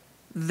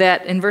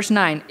that in verse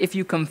 9, if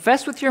you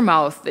confess with your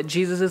mouth that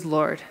Jesus is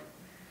Lord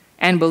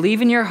and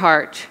believe in your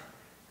heart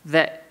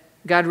that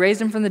God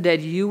raised him from the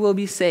dead, you will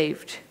be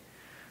saved.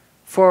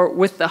 For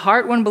with the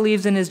heart one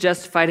believes and is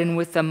justified, and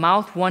with the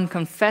mouth one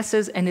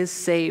confesses and is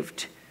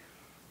saved.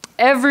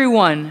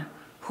 Everyone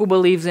who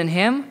believes in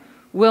him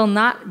will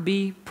not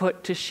be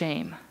put to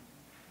shame.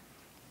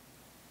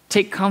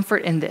 Take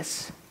comfort in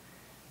this.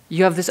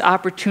 You have this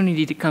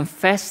opportunity to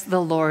confess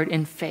the Lord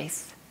in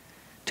faith,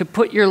 to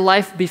put your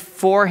life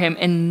before him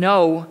and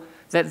know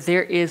that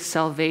there is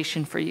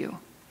salvation for you.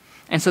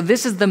 And so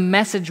this is the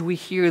message we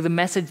hear, the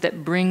message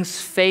that brings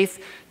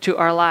faith to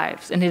our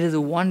lives. And it is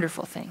a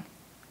wonderful thing.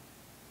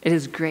 It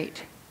is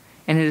great.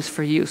 And it is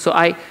for you. So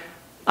I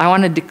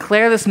want to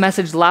declare this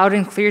message loud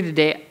and clear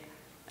today.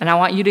 And I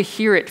want you to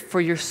hear it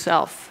for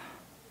yourself.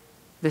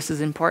 This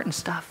is important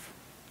stuff.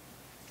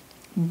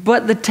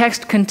 But the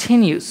text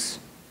continues.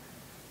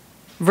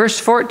 Verse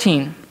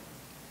 14.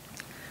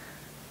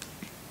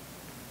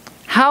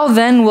 How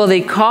then will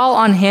they call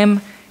on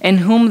him in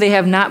whom they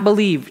have not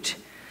believed?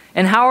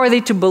 And how are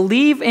they to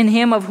believe in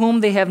him of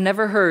whom they have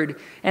never heard?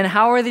 And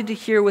how are they to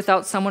hear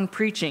without someone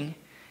preaching?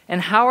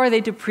 And how are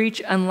they to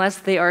preach unless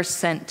they are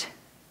sent?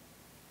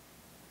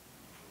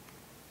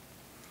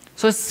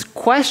 So this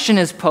question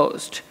is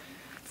posed.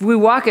 If we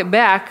walk it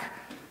back,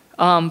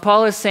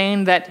 Paul is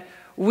saying that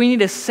we need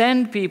to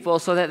send people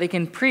so that they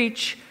can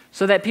preach,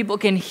 so that people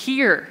can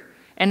hear.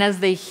 And as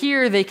they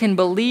hear, they can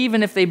believe.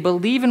 And if they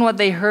believe in what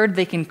they heard,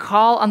 they can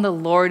call on the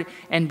Lord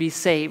and be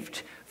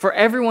saved. For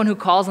everyone who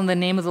calls on the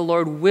name of the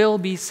Lord will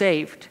be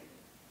saved.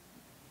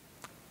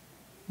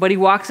 But he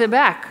walks it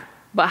back.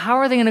 But how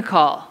are they going to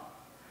call?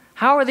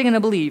 How are they going to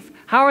believe?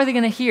 How are they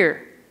going to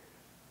hear?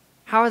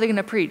 How are they going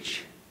to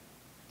preach?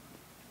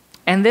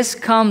 And this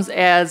comes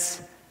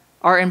as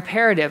our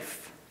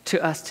imperative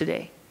to us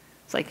today.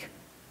 It's like,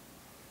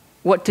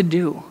 what to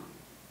do?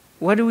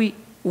 What do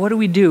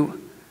we do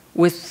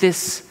with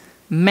this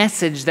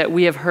message that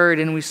we have heard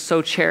and we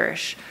so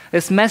cherish?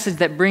 This message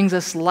that brings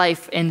us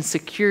life and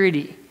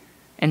security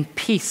and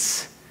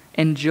peace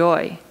and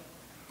joy.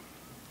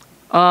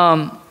 So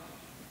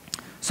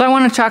I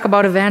want to talk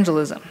about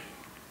evangelism.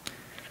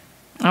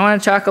 I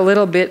want to talk a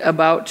little bit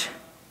about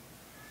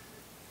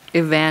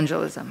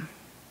evangelism.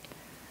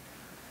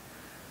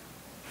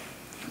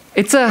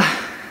 It's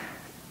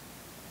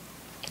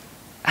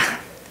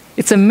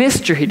a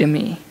mystery to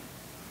me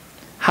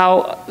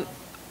how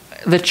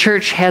the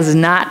church has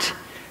not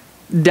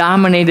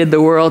dominated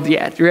the world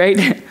yet,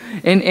 right?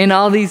 In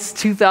all these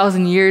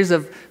 2,000 years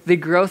of the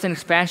growth and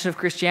expansion of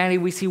Christianity,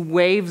 we see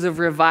waves of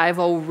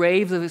revival,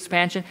 waves of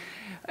expansion,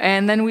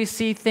 and then we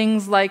see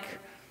things like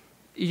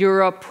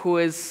Europe,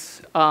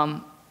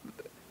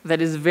 that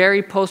is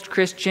very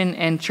post-Christian,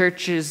 and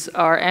churches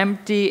are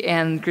empty,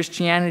 and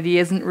Christianity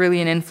isn't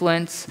really an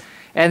influence.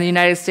 And the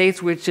United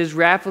States, which is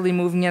rapidly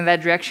moving in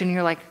that direction,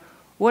 you're like,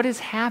 what is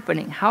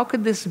happening? How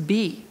could this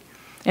be?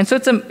 And so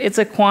it's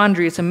a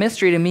quandary, it's a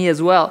mystery to me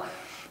as well.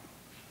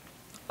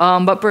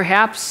 But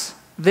perhaps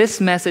this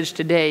message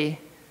today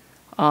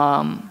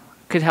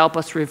could help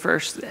us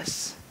reverse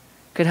this,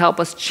 could help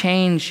us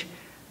change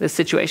the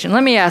situation.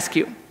 Let me ask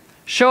you,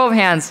 show of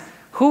hands,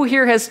 who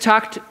here has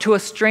talked to a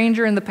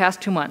stranger in the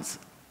past 2 months?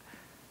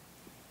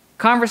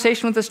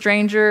 Conversation with a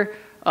stranger,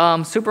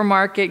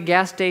 supermarket,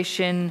 gas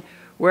station,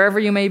 wherever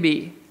you may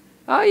be.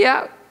 Oh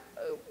yeah,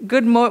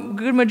 good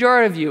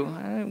majority of you.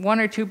 1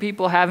 or 2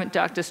 people haven't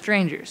talked to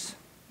strangers.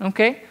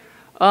 Okay?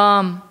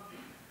 How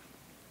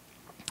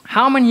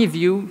many of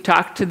you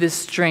talked to this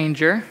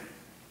stranger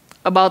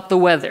about the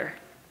weather?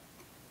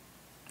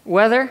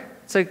 Weather?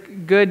 It's a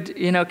good,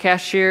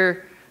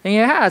 cashier thing.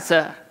 Yeah, it's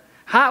a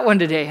hot one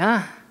today,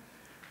 huh?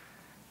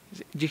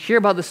 Did you hear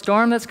about the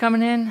storm that's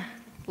coming in?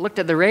 Looked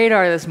at the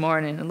radar this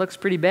morning. It looks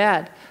pretty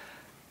bad.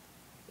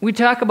 We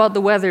talk about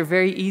the weather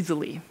very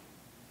easily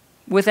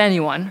with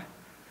anyone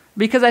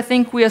because I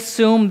think we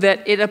assume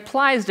that it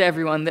applies to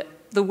everyone, that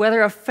the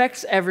weather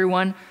affects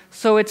everyone,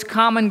 so it's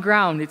common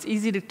ground. It's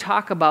easy to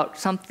talk about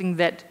something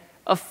that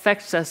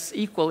affects us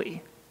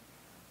equally.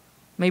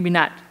 Maybe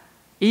not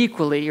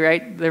equally,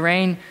 right?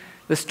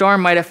 The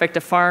storm might affect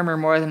a farmer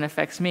more than it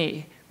affects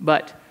me,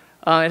 but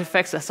it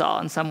affects us all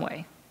in some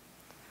way.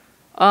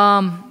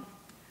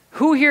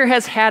 Who here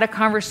has had a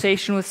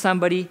conversation with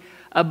somebody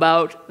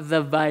about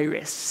the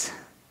virus,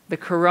 the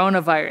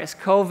coronavirus,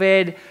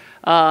 COVID?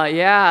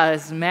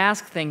 This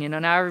mask thing,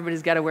 now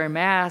everybody's got to wear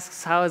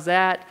masks. How is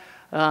that?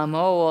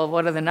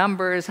 What are the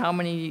numbers? How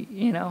many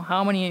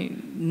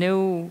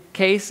new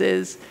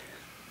cases?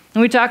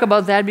 And we talk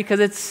about that because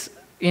it's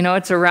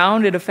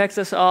around, it affects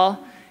us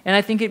all, and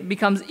I think it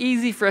becomes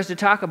easy for us to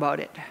talk about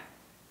it.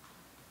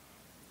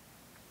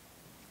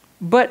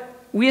 But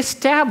we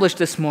established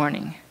this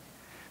morning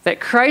that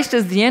Christ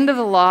is the end of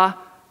the law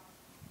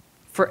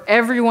for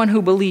everyone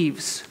who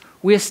believes.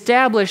 We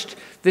established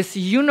this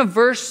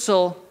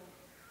universal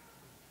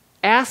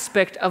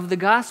aspect of the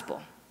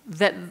gospel,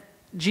 that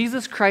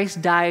Jesus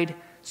Christ died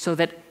so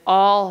that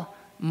all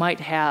might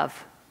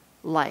have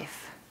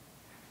life.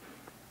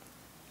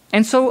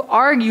 And so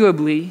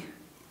arguably,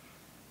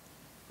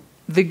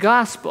 the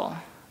gospel,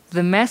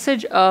 the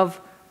message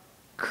of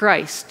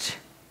Christ,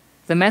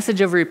 the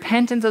message of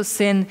repentance of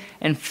sin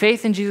and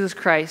faith in Jesus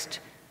Christ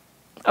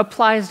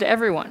applies to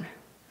everyone.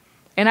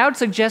 And I would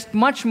suggest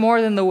much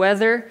more than the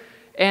weather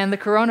and the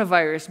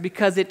coronavirus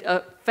because it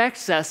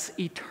affects us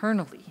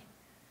eternally.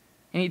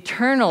 And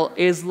eternal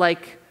is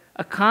like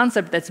a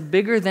concept that's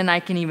bigger than I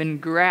can even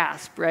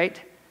grasp, right?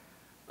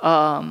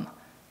 And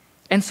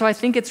so I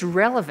think it's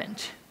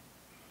relevant.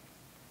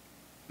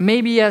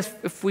 Maybe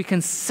if we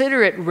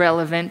consider it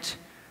relevant,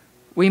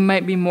 we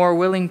might be more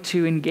willing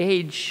to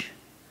engage.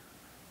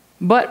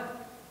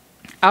 But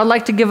I would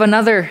like to give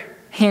another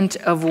hint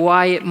of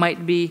why it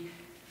might be,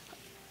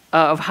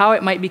 of how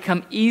it might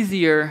become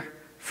easier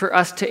for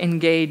us to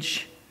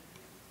engage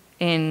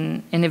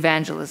in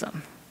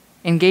evangelism.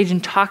 Engage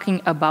in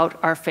talking about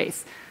our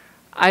faith.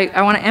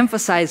 I want to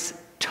emphasize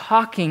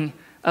talking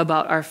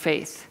about our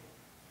faith,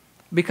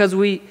 because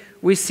we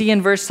see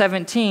in verse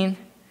 17,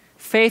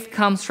 faith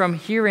comes from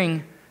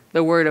hearing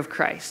the word of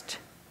Christ.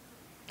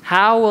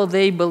 How will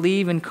they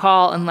believe and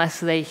call unless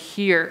they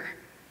hear?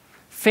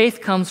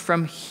 Faith comes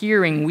from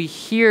hearing. We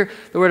hear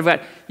the word of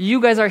God.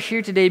 You guys are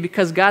here today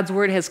because God's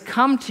word has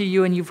come to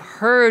you and you've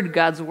heard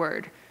God's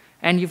word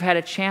and you've had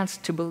a chance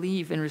to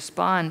believe and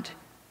respond.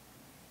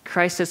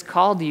 Christ has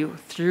called you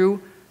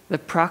through the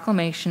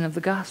proclamation of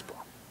the gospel.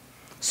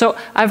 So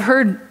I've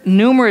heard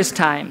numerous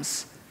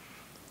times,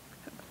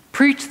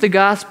 preach the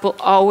gospel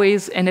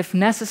always, and if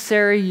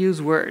necessary,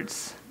 use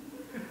words.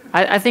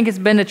 I think it's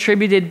been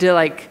attributed to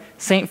like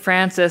St.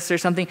 Francis or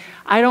something.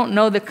 I don't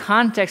know the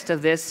context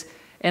of this,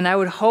 and I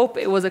would hope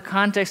it was a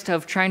context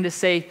of trying to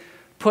say,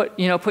 put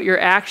your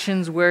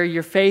actions where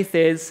your faith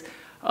is,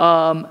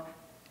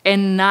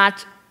 and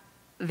not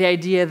the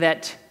idea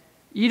that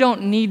you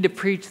don't need to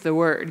preach the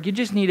word. You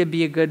just need to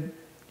be a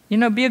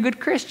good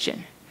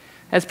Christian.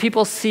 As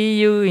people see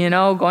you,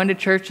 going to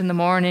church in the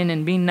morning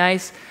and being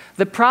nice,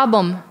 the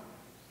problem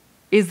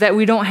is that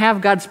we don't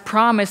have God's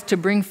promise to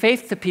bring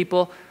faith to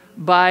people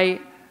by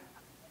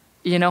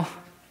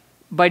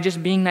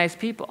just being nice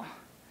people.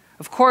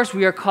 Of course,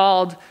 we are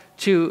called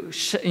to,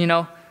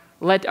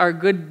 let our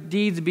good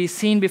deeds be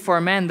seen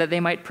before men that they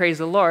might praise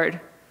the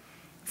Lord.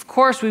 Of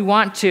course, we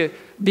want to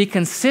be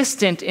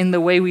consistent in the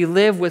way we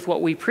live with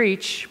what we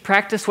preach.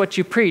 Practice what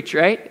you preach,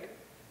 right?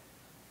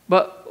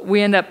 But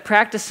we end up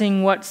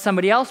practicing what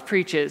somebody else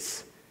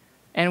preaches,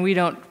 and we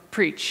don't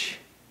preach.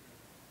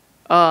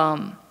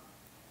 The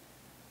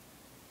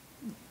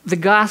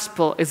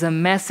gospel is a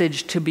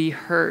message to be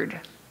heard.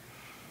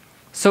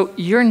 So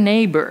your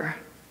neighbor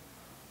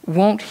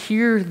won't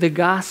hear the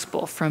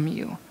gospel from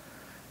you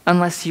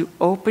unless you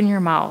open your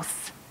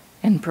mouth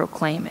and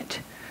proclaim it,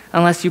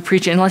 unless you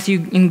preach it, unless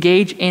you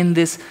engage in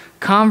this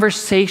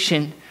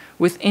conversation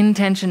with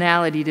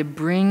intentionality to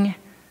bring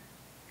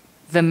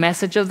the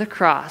message of the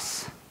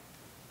cross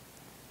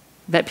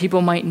that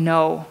people might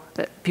know,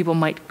 that people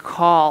might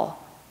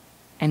call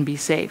and be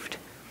saved.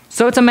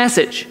 So it's a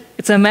message.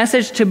 It's a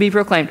message to be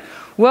proclaimed.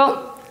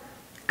 Well,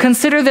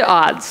 consider the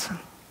odds.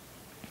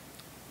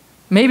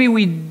 Maybe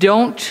we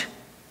don't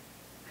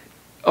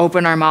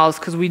open our mouths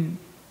because we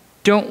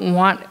don't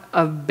want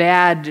a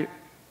bad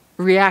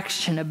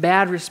reaction, a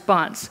bad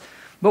response.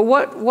 But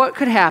what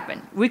could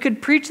happen? We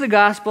could preach the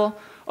gospel,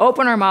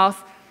 open our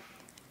mouth,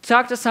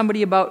 talk to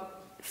somebody about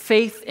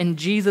faith in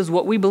Jesus,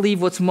 what we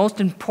believe, what's most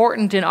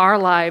important in our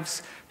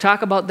lives,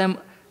 talk to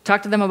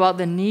them about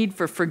the need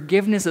for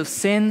forgiveness of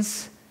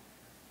sins.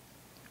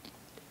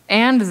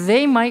 And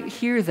they might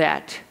hear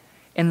that,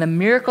 and the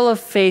miracle of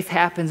faith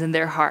happens in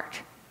their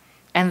heart.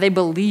 And they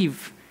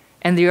believe,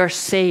 and they are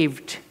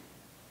saved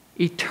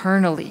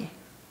eternally.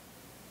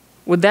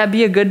 Would that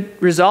be a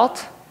good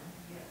result?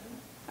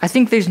 I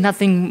think there's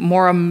nothing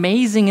more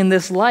amazing in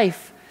this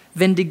life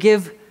than to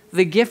give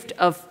the gift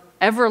of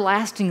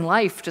everlasting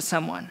life to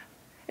someone.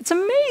 It's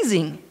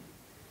amazing.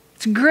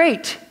 It's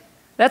great.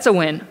 That's a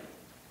win.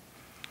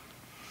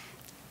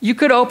 You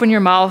could open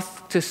your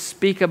mouth to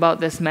speak about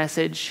this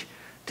message,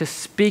 to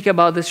speak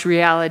about this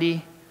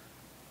reality,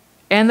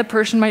 and the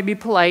person might be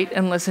polite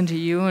and listen to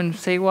you and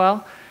say,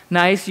 well,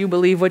 nice, you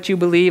believe what you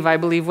believe, I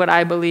believe what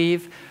I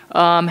believe,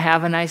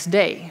 have a nice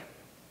day.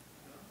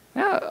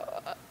 It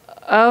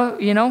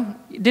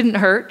didn't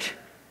hurt,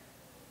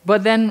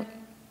 but then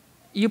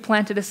you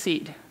planted a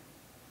seed.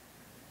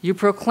 You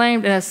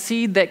proclaimed a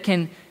seed that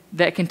can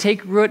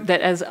take root,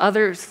 that as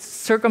other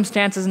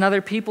circumstances and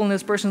other people in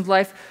this person's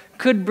life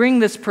could bring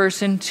this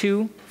person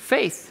to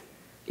faith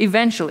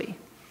eventually.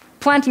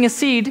 Planting a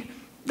seed,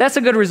 that's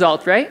a good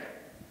result, right?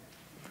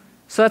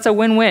 So that's a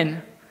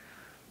win-win.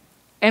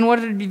 And what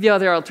would be the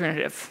other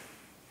alternative?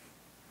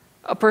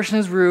 A person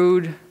is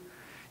rude,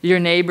 your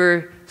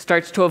neighbor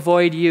starts to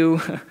avoid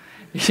you,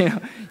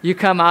 you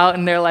come out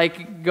and they're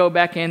like, go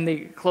back in, they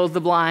close the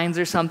blinds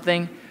or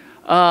something.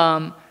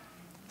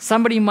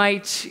 Somebody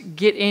might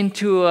get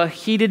into a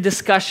heated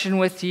discussion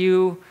with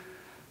you.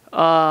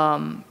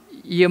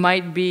 You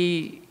might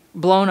be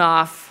blown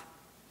off.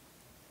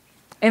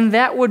 And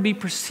that would be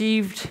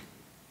perceived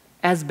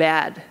as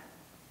bad.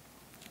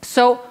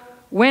 So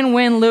win,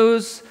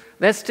 lose,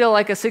 that's still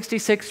like a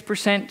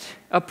 66%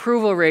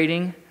 approval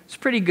rating. It's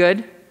pretty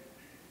good.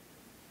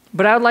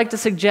 But I would like to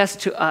suggest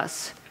to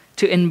us,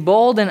 to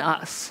embolden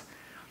us,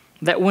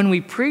 that when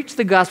we preach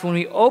the gospel, when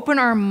we open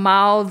our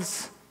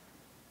mouths,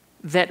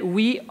 that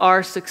we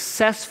are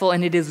successful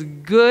and it is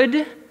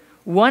good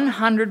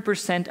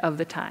 100% of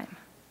the time.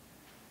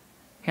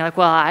 You're like,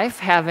 well, I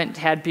haven't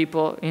had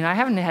people, I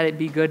haven't had it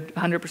be good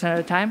 100% of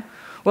the time.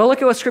 Well,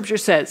 look at what Scripture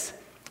says.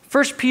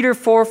 1 Peter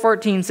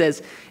 4:14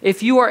 says,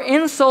 if you are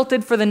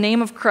insulted for the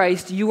name of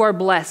Christ, you are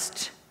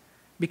blessed,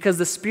 because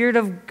the Spirit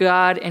of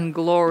God and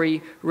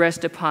glory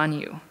rest upon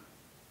you.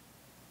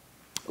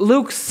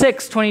 Luke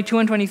 6:22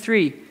 and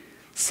 23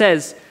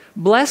 says,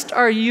 blessed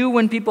are you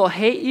when people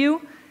hate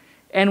you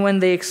and when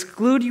they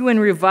exclude you and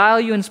revile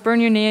you and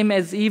spurn your name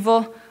as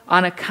evil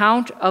on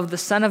account of the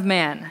Son of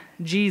Man,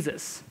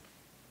 Jesus.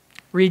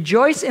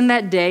 Rejoice in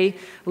that day,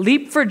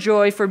 leap for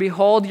joy, for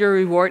behold, your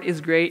reward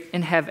is great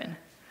in heaven.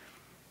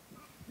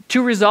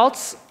 Two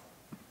results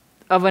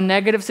of a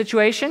negative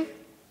situation: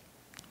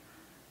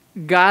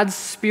 God's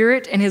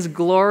Spirit and His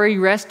glory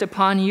rest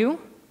upon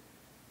you.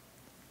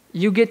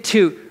 You get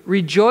to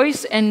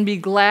rejoice and be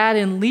glad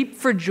and leap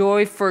for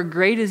joy, for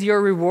great is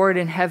your reward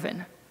in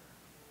heaven.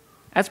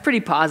 That's pretty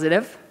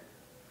positive.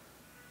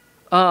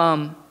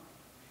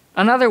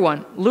 Another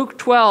one, Luke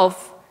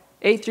 12,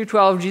 8 through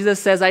 12, Jesus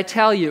says, I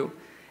tell you,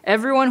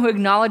 everyone who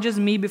acknowledges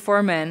me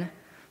before men,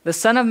 the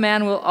Son of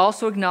Man will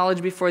also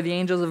acknowledge before the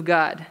angels of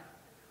God.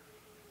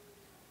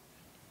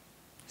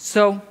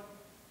 So,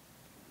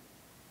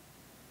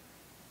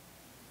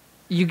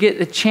 you get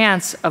the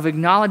chance of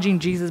acknowledging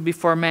Jesus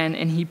before men,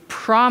 and He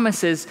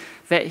promises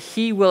that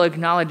He will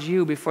acknowledge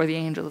you before the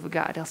angels of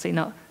God. He'll say,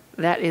 no,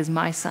 that is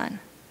my Son.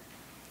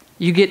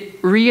 You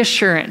get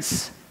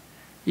reassurance.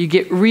 You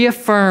get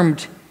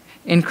reaffirmed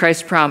in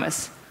Christ's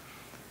promise.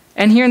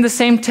 And here in the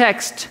same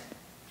text,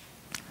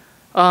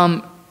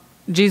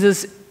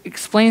 Jesus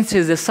explains to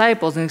His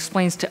disciples and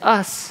explains to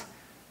us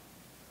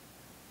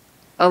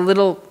a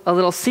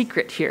little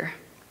secret here.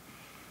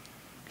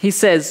 He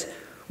says,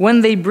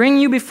 when they bring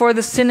you before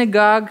the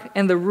synagogue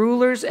and the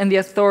rulers and the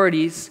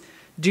authorities,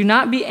 do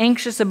not be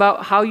anxious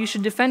about how you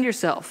should defend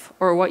yourself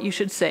or what you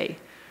should say,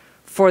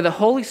 for the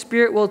Holy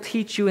Spirit will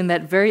teach you in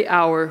that very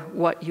hour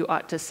what you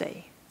ought to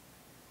say.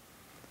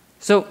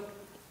 So,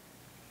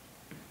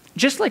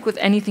 just like with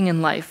anything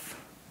in life,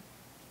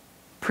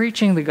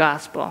 preaching the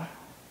gospel,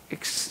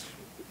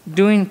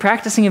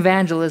 practicing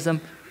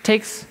evangelism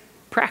takes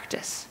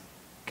practice.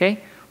 Okay?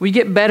 We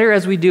get better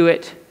as we do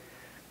it,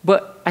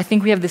 but I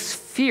think we have this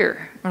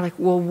fear. We're like,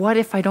 well, what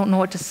if I don't know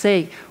what to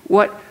say?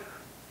 What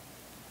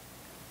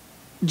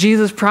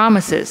Jesus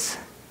promises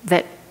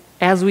that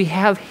as we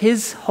have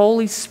His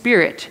Holy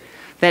Spirit,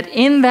 that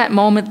in that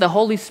moment the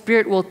Holy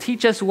Spirit will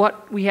teach us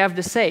what we have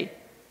to say.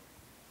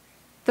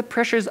 The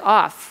pressure's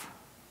off.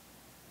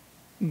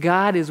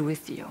 God is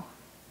with you.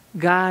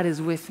 God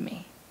is with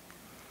me.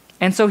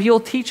 And so He'll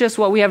teach us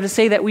what we have to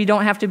say, that we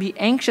don't have to be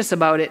anxious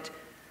about it.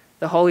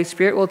 The Holy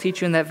Spirit will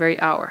teach you in that very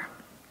hour.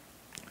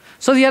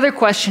 So the other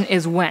question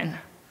is when?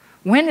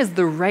 When is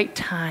the right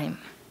time?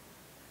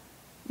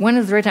 When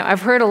is the right time?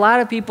 I've heard a lot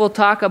of people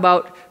talk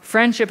about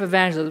friendship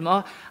evangelism.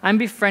 Oh, I'm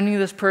befriending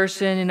this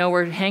person,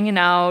 we're hanging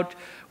out,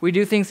 we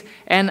do things,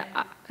 and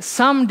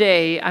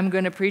someday I'm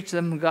going to preach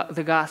them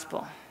the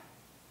gospel.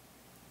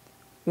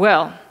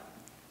 Well,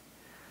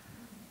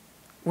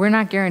 we're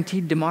not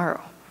guaranteed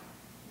tomorrow.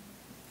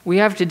 We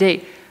have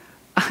today.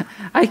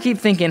 I keep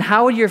thinking,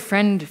 how would your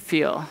friend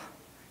feel?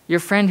 Your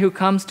friend who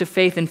comes to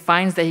faith and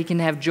finds that he can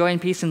have joy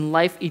and peace and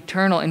life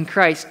eternal in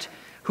Christ,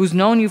 who's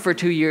known you for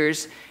 2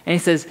 years, and he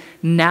says,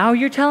 now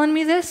you're telling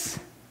me this?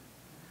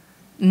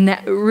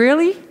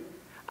 Really?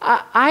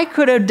 I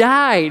could have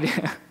died.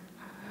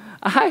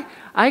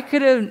 I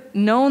could have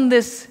known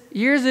this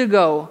years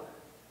ago.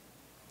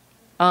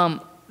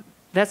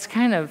 That's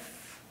kind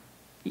of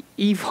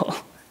evil.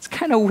 It's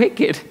kind of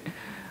wicked.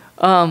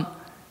 Of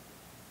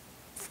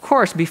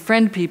course,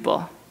 befriend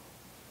people,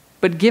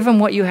 but give them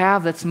what you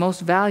have that's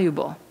most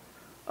valuable.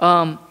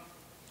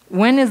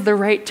 When is the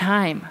right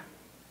time?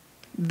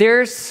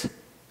 There's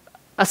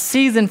a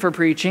season for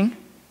preaching.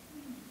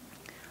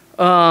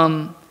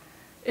 And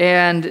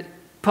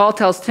Paul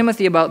tells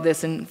Timothy about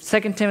this in 2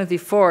 Timothy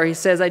 4. He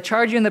says, I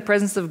charge you in the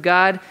presence of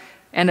God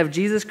and of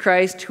Jesus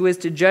Christ, who is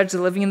to judge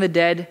the living and the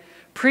dead,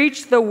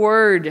 preach the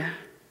word.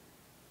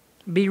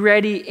 Be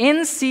ready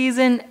in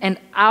season and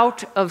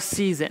out of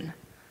season.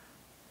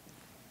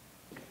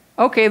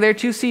 Okay, there are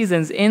 2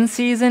 seasons, in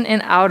season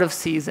and out of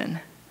season.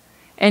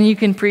 And you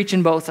can preach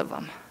in both of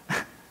them.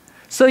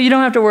 So you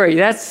don't have to worry.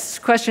 That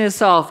question is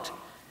solved.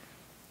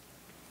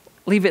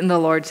 Leave it in the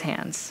Lord's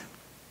hands.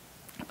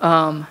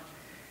 And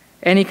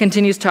he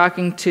continues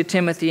talking to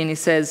Timothy, and he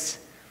says,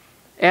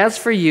 as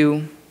for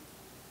you,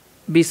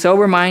 be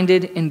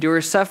sober-minded,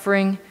 endure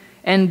suffering,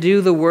 and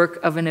do the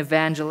work of an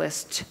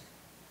evangelist.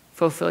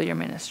 Fulfill your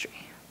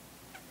ministry.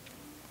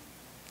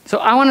 So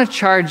I want to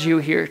charge you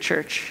here,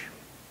 church,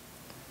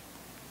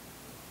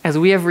 as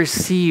we have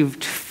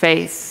received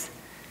faith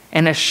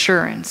and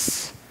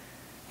assurance,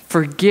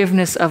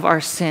 forgiveness of our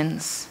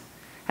sins,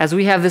 as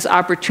we have this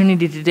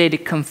opportunity today to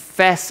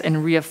confess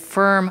and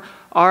reaffirm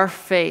our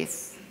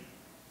faith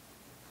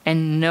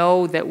and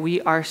know that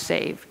we are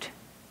saved,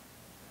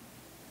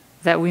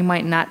 that we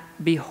might not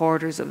be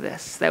hoarders of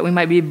this, that we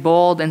might be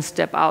bold and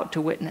step out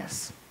to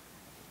witness.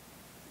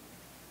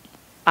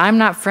 I'm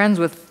not friends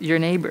with your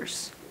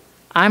neighbors.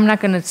 I'm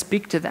not going to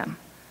speak to them.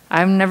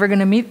 I'm never going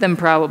to meet them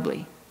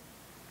probably.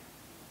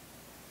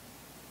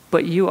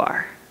 But you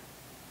are.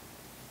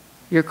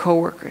 Your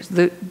coworkers.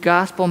 The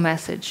gospel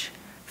message,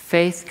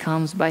 faith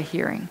comes by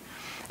hearing.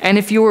 And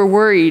if you were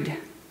worried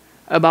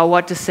about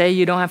what to say,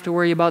 you don't have to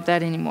worry about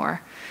that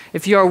anymore.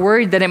 If you are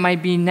worried that it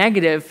might be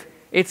negative,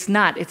 It's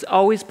not. It's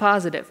always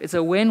positive. It's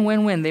a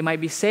win-win-win. They might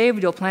be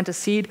saved, you'll plant a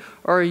seed,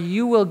 or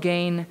you will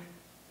gain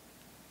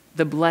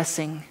the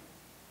blessing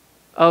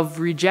of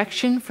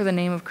rejection for the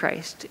name of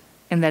Christ,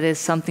 and that is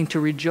something to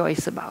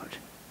rejoice about.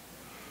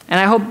 And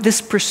I hope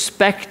this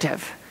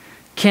perspective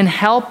can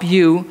help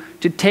you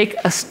to take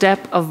a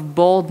step of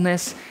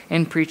boldness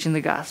in preaching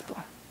the gospel.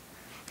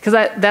 Because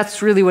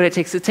that's really what it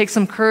takes. It takes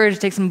some courage,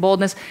 it takes some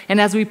boldness,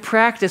 and as we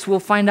practice, we'll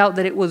find out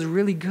that it was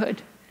really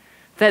good,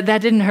 that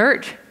didn't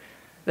hurt,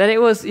 that it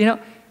was,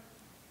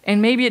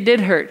 and maybe it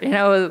did hurt.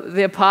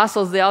 The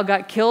apostles, they all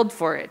got killed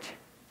for it.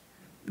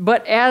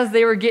 But as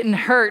they were getting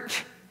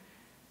hurt,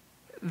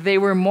 they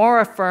were more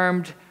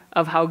affirmed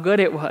of how good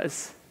it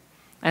was.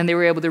 And they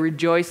were able to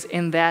rejoice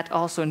in that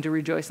also and to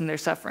rejoice in their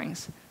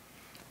sufferings.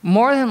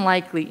 More than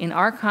likely, in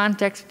our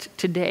context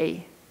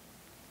today,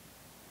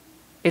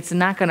 it's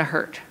not going to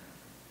hurt.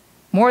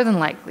 More than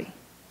likely.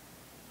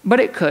 But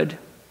it could.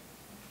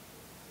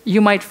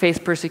 You might face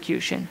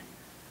persecution.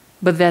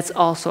 But that's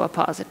also a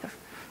positive.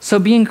 So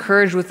be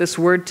encouraged with this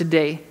word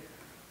today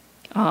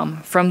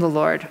from the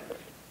Lord.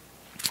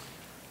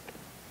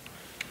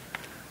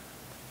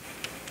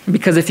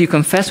 Because if you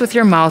confess with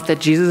your mouth that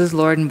Jesus is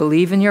Lord and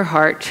believe in your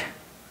heart,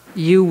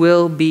 you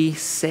will be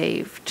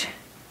saved.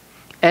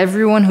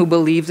 Everyone who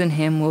believes in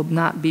him will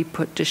not be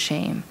put to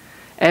shame.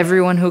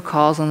 Everyone who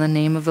calls on the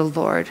name of the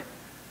Lord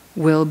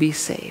will be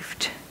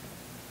saved.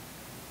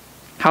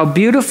 How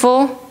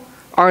beautiful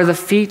are the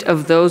feet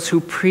of those who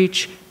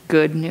preach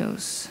good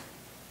news.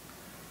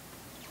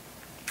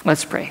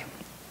 Let's pray.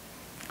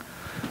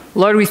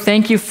 Lord, we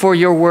thank you for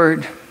your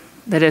word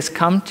that has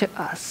come to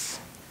us.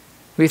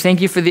 We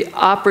thank you for the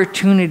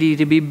opportunity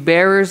to be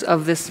bearers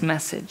of this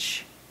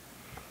message.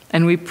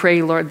 And we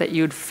pray, Lord, that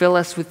you would fill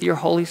us with your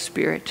Holy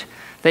Spirit,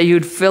 that you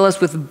would fill us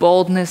with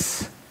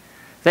boldness,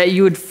 that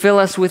you would fill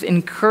us with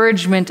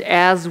encouragement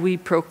as we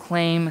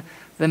proclaim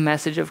the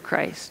message of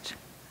Christ.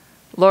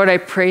 Lord, I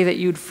pray that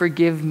you'd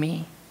forgive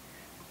me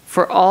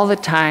for all the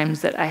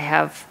times that I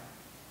have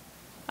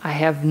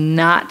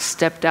not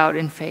stepped out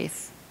in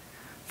faith,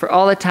 for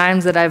all the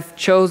times that I've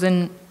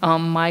chosen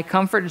my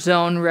comfort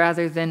zone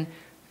rather than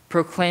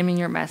proclaiming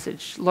your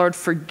message. Lord,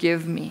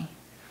 forgive me.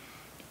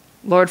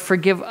 Lord,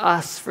 forgive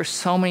us for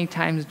so many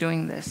times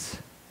doing this.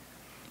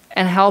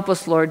 And help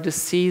us, Lord, to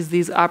seize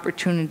these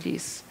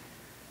opportunities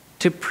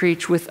to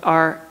preach with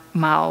our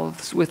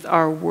mouths, with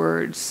our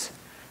words,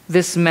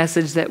 this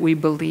message that we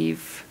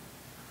believe.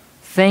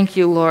 Thank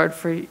you, Lord,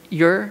 for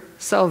your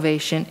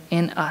salvation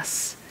in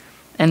us.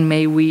 And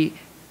may we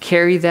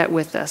carry that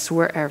with us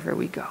wherever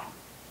we go.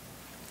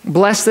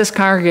 Bless this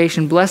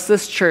congregation, bless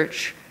this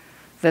church,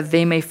 that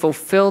they may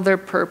fulfill their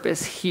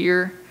purpose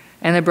here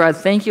and abroad.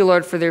 Thank you,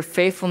 Lord, for their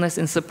faithfulness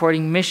in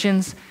supporting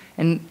missions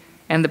and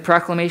the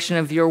proclamation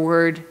of your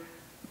word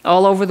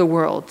all over the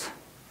world.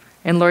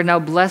 And Lord, now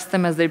bless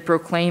them as they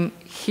proclaim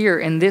here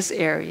in this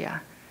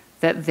area,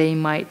 that they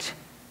might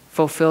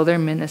fulfill their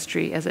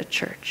ministry as a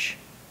church.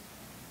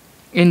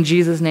 In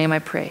Jesus' name I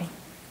pray.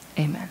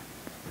 Amen.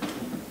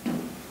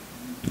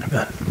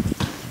 Amen.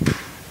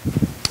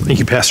 Thank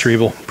you, Pastor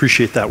Abel.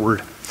 Appreciate that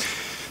word.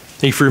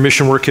 Thank you for your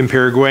mission work in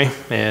Paraguay,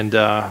 and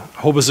I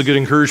hope it's a good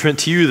encouragement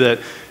to you that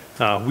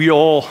we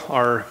all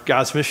are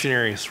God's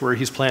missionaries where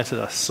he's planted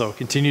us. So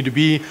continue to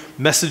be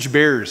message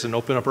bearers and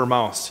open up our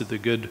mouths to the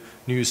good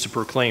news to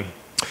proclaim.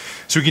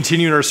 So we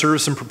continue in our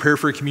service and prepare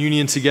for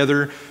communion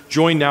together.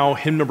 Join now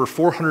hymn number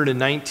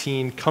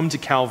 419, Come to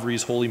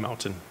Calvary's Holy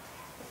Mountain.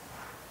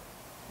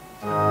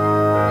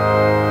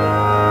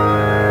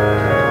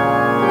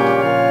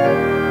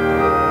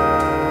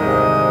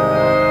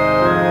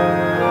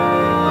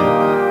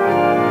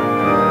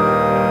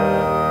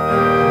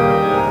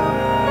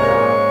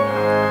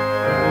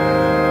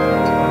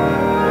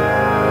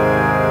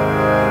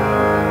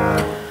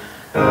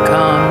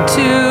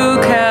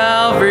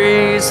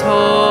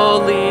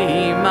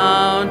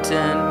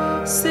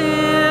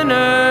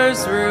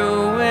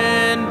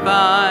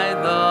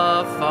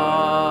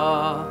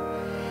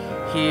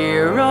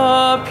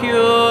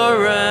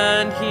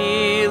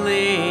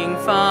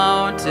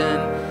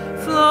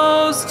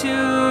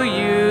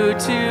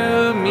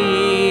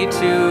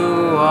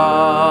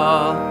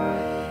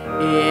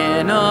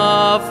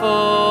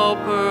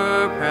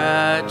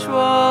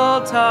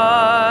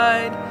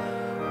 Tide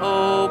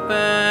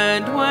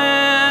opened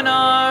when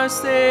our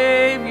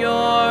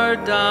Savior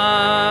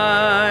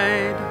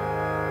died.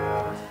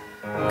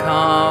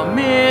 Come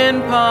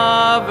in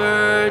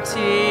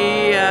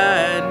poverty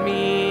and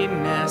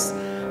meanness,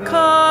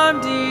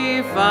 come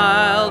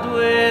defiled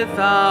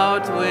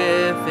without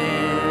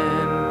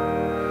within,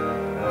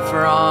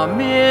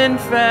 from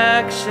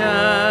infection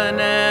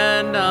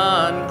and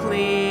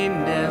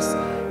uncleanness,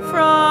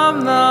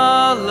 from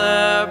the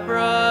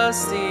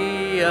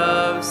leprosy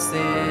of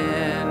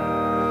sin.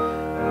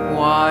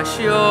 Wash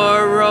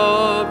your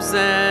robes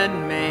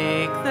and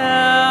make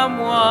them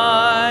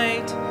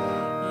white.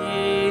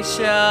 Ye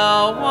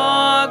shall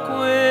walk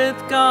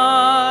with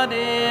God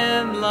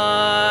in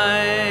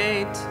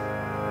light.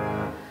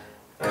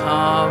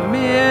 Come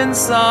in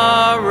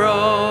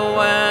sorrow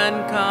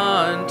and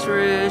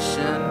contrition,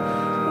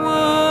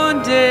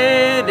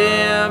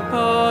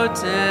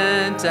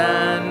 short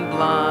and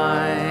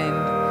blind.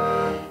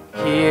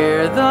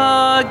 Hear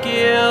the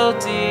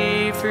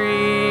guilty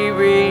free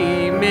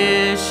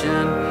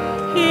remission.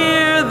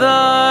 Hear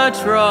the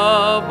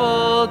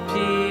troubled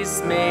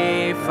peace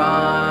may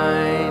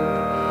find.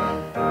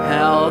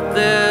 Health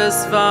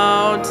this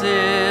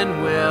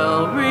fountain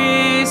will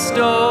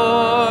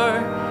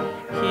restore.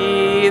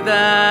 He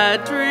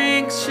that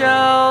drinks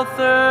shall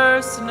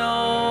thirst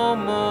no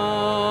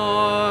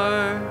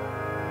more.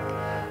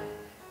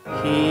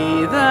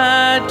 He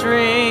that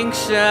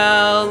drinks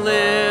shall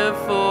live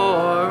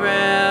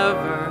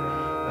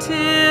forever.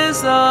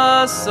 'Tis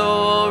a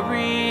soul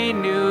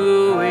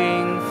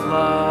renewing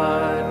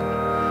flood.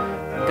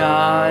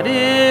 God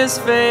is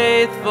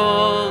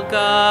faithful,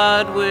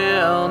 God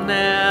will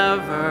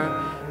never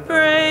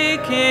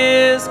break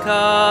his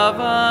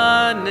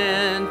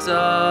covenant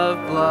of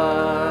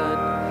blood,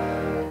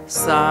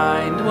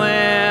 signed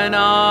when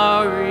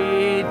our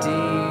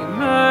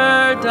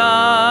Redeemer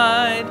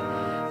died,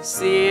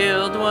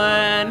 sealed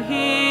when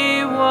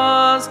he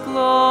was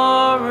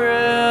glorified.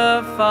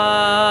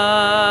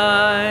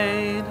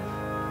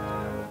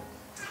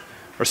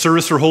 Our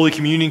service for Holy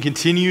Communion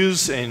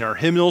continues, and our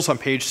hymnals on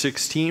page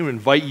 16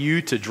 invite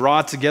you to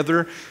draw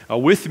together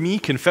with me,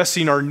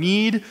 confessing our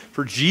need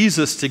for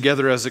Jesus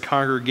together as a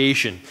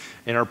congregation,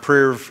 and our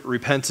prayer of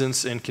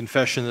repentance and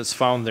confession that's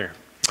found there.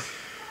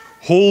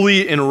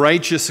 Holy and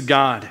righteous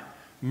God,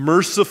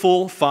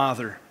 merciful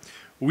Father,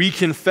 we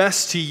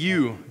confess to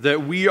you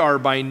that we are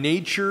by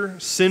nature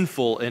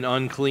sinful and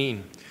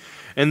unclean,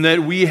 and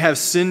that we have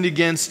sinned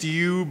against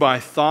you by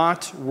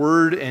thought,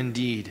 word, and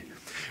deed.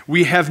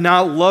 We have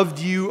not loved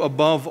you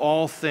above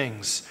all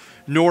things,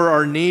 nor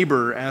our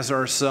neighbor as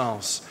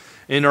ourselves,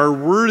 and are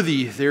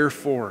worthy,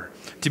 therefore,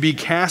 to be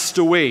cast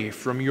away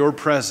from your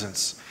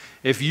presence,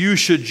 if you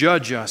should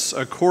judge us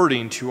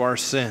according to our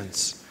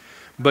sins.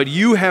 But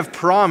you have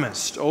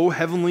promised, O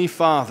Heavenly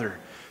Father,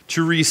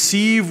 to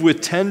receive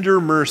with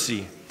tender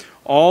mercy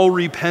all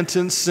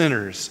repentant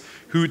sinners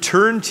who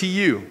turn to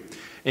you,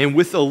 and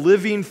with a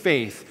living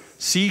faith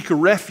seek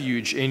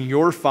refuge in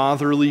your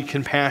fatherly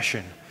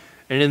compassion,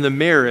 and in the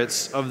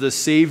merits of the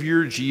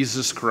Savior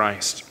Jesus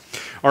Christ.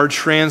 Our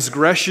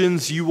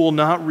transgressions you will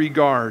not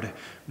regard,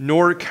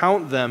 nor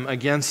count them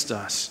against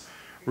us.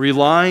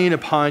 Relying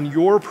upon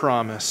your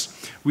promise,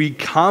 we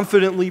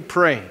confidently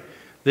pray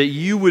that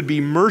you would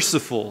be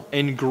merciful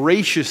and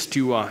gracious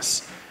to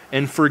us,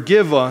 and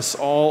forgive us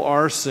all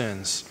our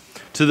sins.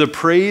 To the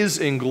praise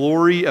and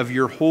glory of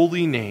your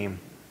holy name.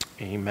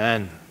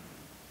 Amen.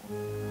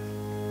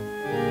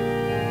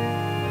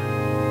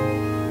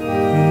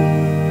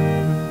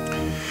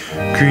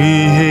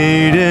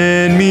 Create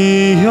in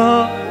me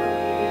a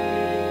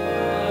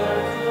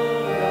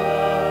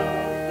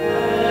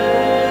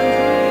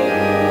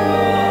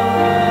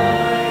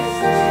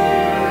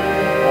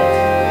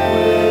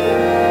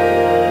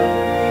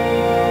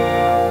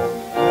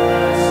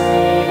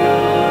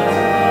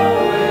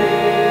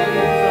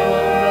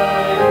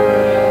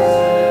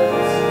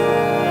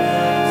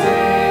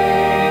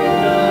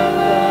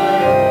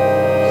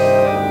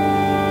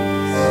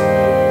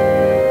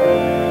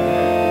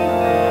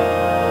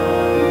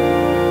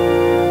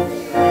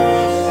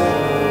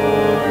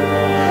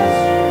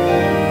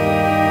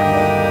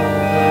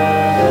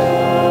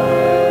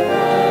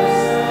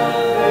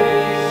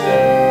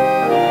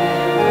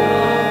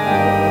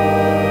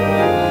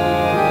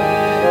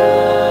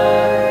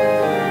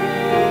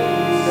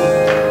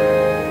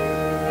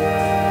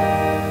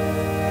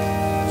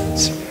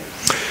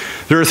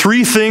There are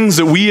three things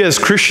that we as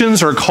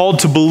Christians are called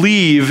to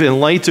believe in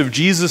light of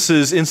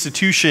Jesus'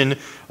 institution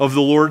of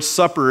the Lord's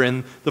Supper.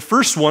 And the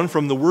first one,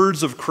 from the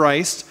words of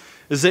Christ,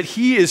 is that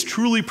he is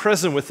truly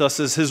present with us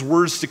as his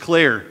words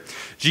declare.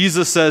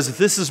 Jesus says,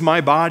 "This is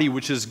my body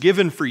which is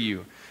given for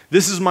you.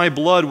 This is my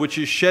blood which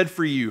is shed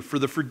for you for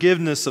the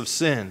forgiveness of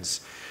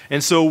sins."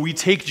 And so we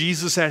take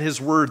Jesus at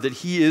his word that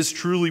he is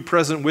truly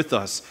present with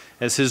us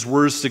as his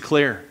words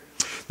declare.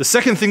 The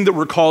second thing that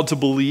we're called to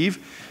believe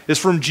is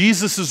from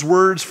Jesus'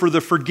 words for the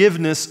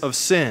forgiveness of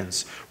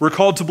sins. We're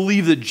called to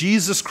believe that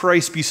Jesus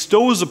Christ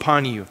bestows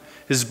upon you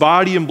his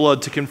body and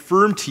blood to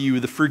confirm to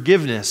you the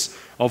forgiveness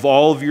of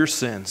all of your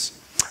sins.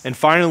 And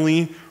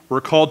finally,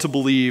 we're called to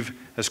believe,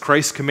 as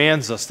Christ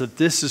commands us, that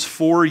this is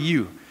for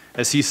you,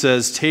 as he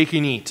says, "Take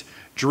and eat,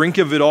 drink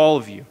of it all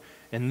of you,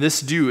 and this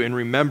do in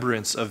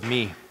remembrance of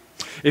me."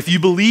 If you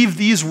believe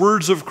these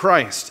words of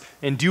Christ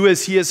and do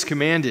as he has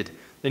commanded,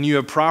 then you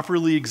have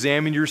properly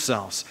examined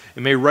yourselves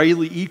and may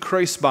rightly eat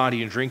Christ's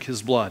body and drink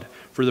his blood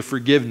for the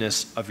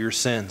forgiveness of your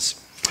sins.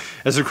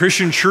 As a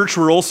Christian church,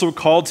 we're also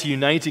called to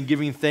unite in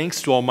giving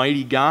thanks to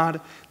Almighty God,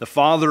 the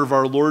Father of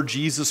our Lord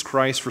Jesus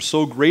Christ, for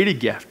so great a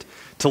gift,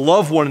 to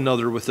love one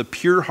another with a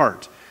pure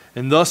heart,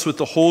 and thus with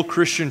the whole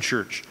Christian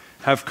church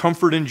have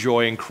comfort and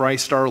joy in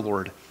Christ our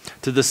Lord.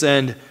 To this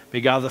end,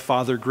 may God the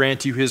Father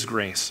grant you his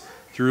grace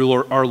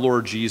through our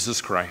Lord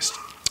Jesus Christ.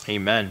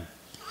 Amen.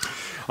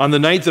 On the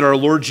night that our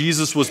Lord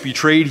Jesus was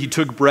betrayed, he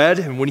took bread,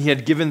 and when he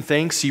had given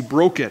thanks, he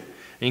broke it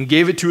and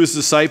gave it to his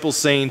disciples,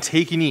 saying,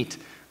 "Take and eat.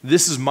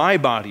 This is my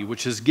body,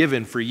 which is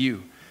given for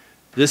you.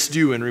 This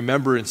do in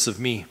remembrance of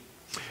me.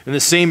 In the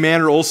same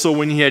manner also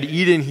when he had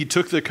eaten, he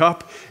took the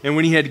cup, and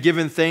when he had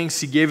given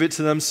thanks, he gave it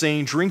to them,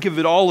 saying, Drink of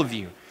it, all of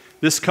you.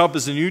 This cup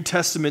is the New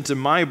Testament in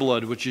my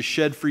blood, which is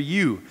shed for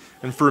you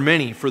and for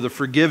many for the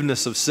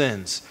forgiveness of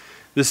sins.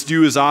 This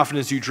do as often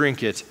as you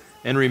drink it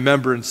in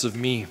remembrance of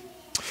me.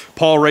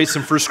 Paul writes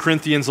in 1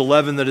 Corinthians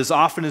 11 that as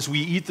often as we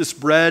eat this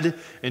bread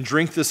and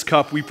drink this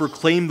cup, we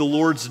proclaim the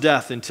Lord's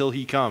death until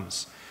he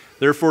comes.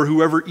 Therefore,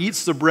 whoever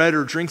eats the bread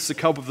or drinks the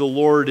cup of the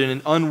Lord in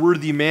an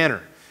unworthy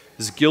manner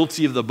is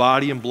guilty of the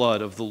body and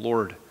blood of the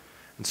Lord.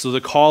 And so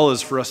the call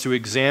is for us to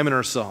examine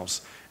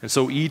ourselves, and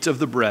so eat of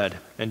the bread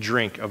and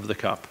drink of the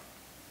cup.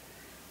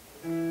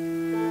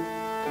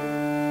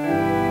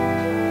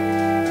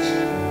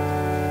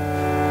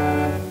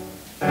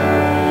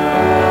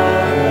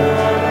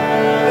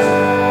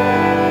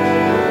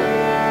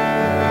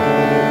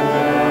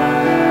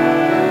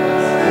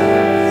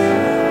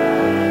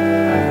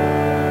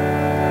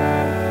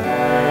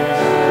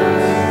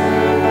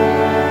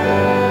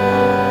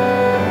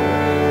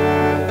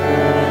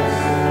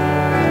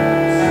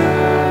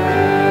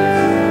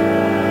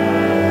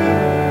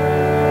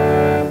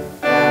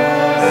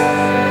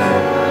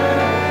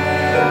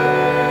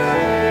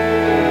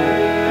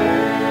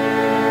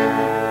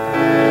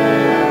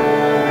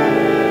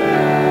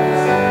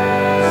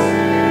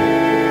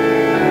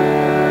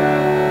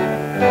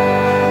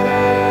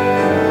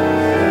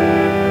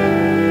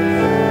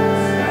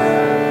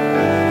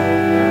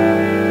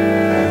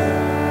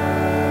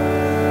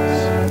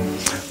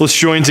 Let's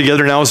join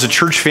together now as a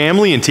church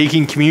family in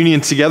taking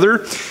communion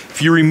together.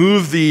 If you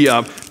remove the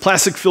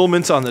plastic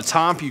filament on the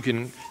top, you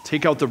can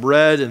take out the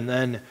bread and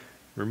then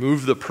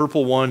remove the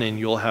purple one, and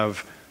you'll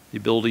have the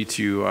ability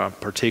to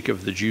partake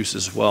of the juice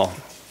as well.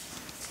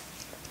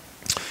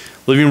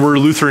 Living Word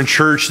Lutheran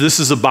Church, this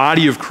is the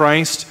body of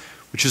Christ,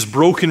 which is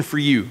broken for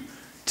you.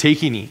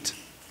 Take and eat.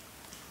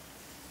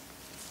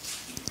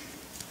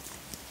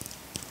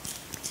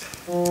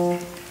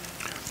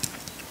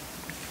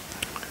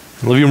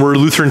 Living Word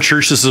Lutheran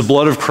Church, this is the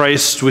blood of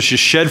Christ, which is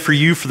shed for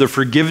you for the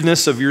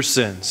forgiveness of your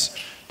sins.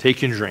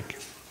 Take and drink.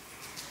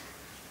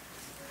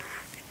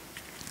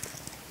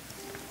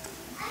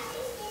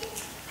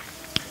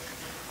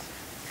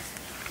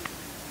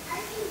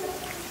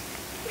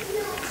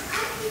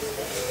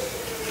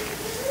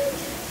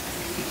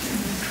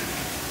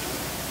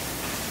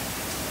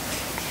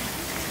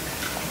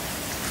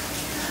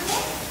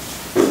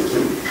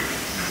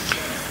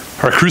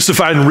 Our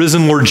crucified and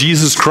risen Lord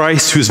Jesus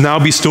Christ, who has now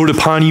bestowed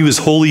upon you his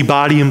holy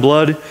body and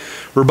blood,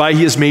 whereby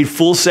he has made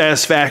full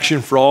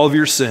satisfaction for all of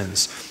your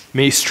sins,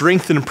 may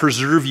strengthen and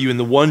preserve you in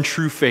the one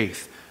true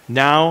faith,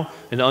 now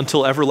and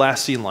until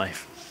everlasting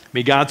life.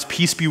 May God's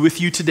peace be with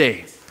you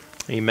today.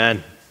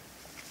 Amen.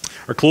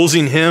 Our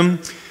closing hymn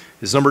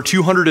is number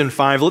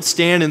 205. Let's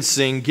stand and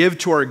sing, Give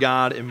to Our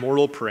God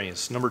Immortal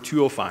Praise, number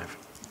 205.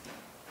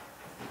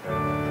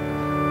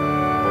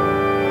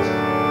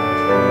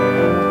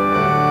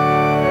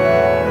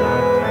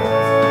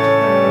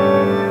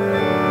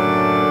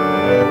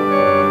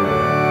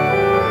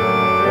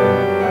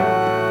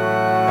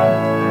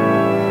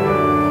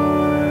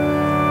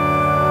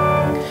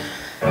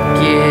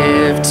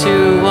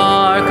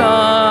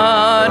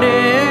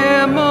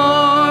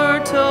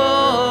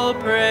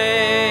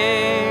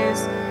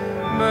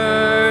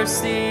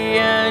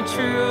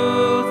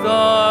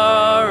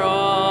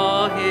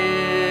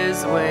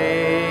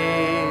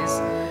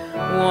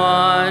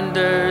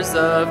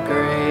 Of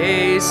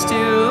grace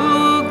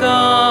to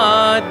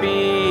God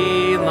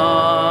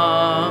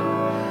belong.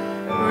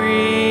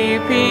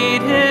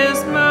 Repeat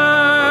his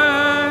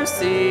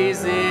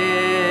mercies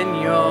in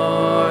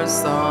your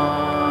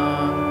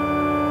song.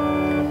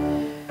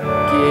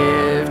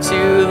 Give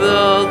to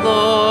the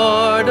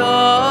Lord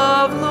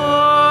of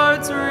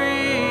Lords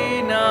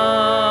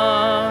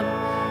renown,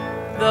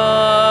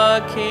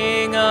 the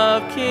King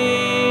of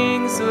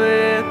Kings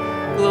with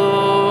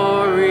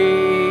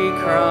glory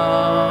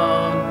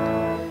crowned.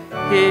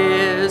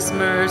 His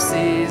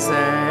mercies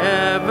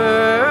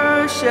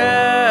ever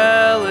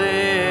shall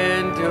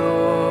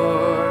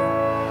endure.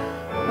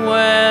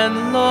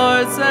 When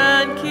lords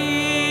and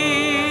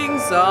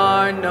kings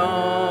are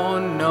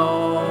known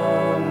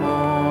no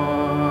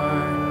more.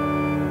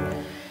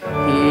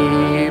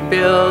 He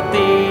built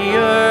the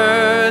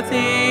earth,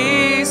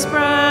 he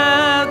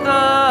spread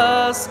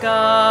the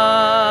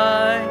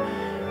sky,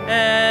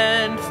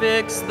 and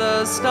fixed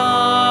the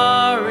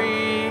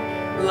starry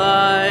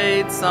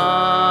lights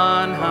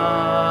on high.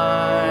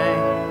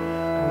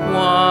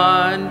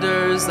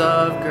 Wonders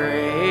of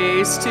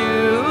grace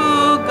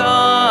to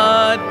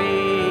God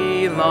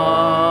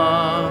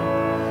belong.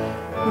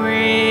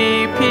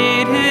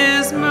 Repeat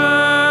his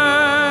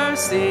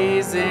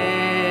mercies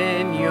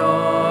in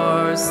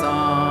your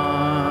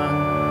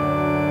song.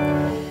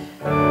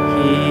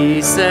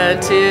 He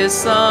sent his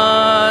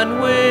Son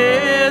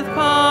with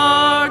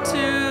power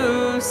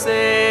to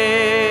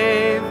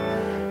save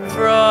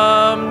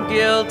from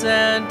guilt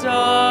and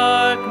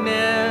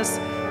darkness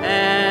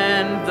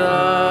and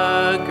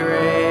the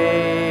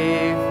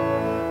grave.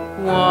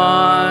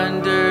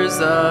 Wonders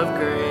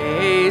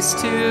praise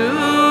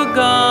to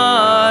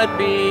God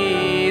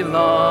belong.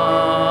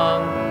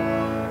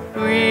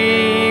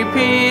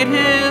 Repeat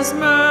his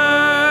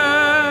mercies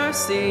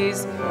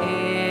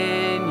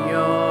in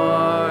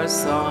your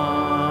song.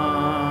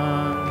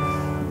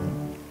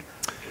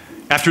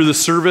 After the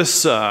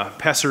service,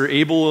 Pastor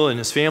Abel and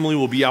his family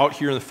will be out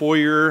here in the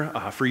foyer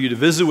for you to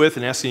visit with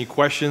and ask any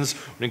questions. I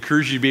would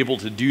encourage you to be able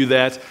to do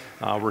that.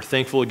 We're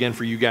thankful again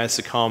for you guys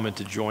to come and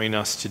to join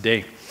us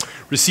today.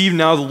 Receive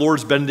now the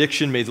Lord's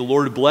benediction. May the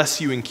Lord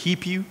bless you and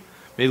keep you.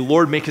 May the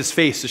Lord make his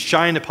face to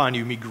shine upon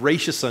you and be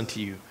gracious unto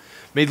you.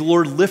 May the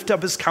Lord lift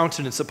up his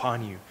countenance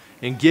upon you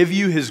and give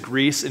you his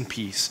grace and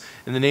peace.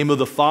 In the name of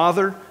the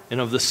Father, and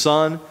of the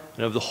Son,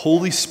 and of the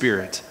Holy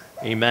Spirit,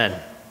 amen.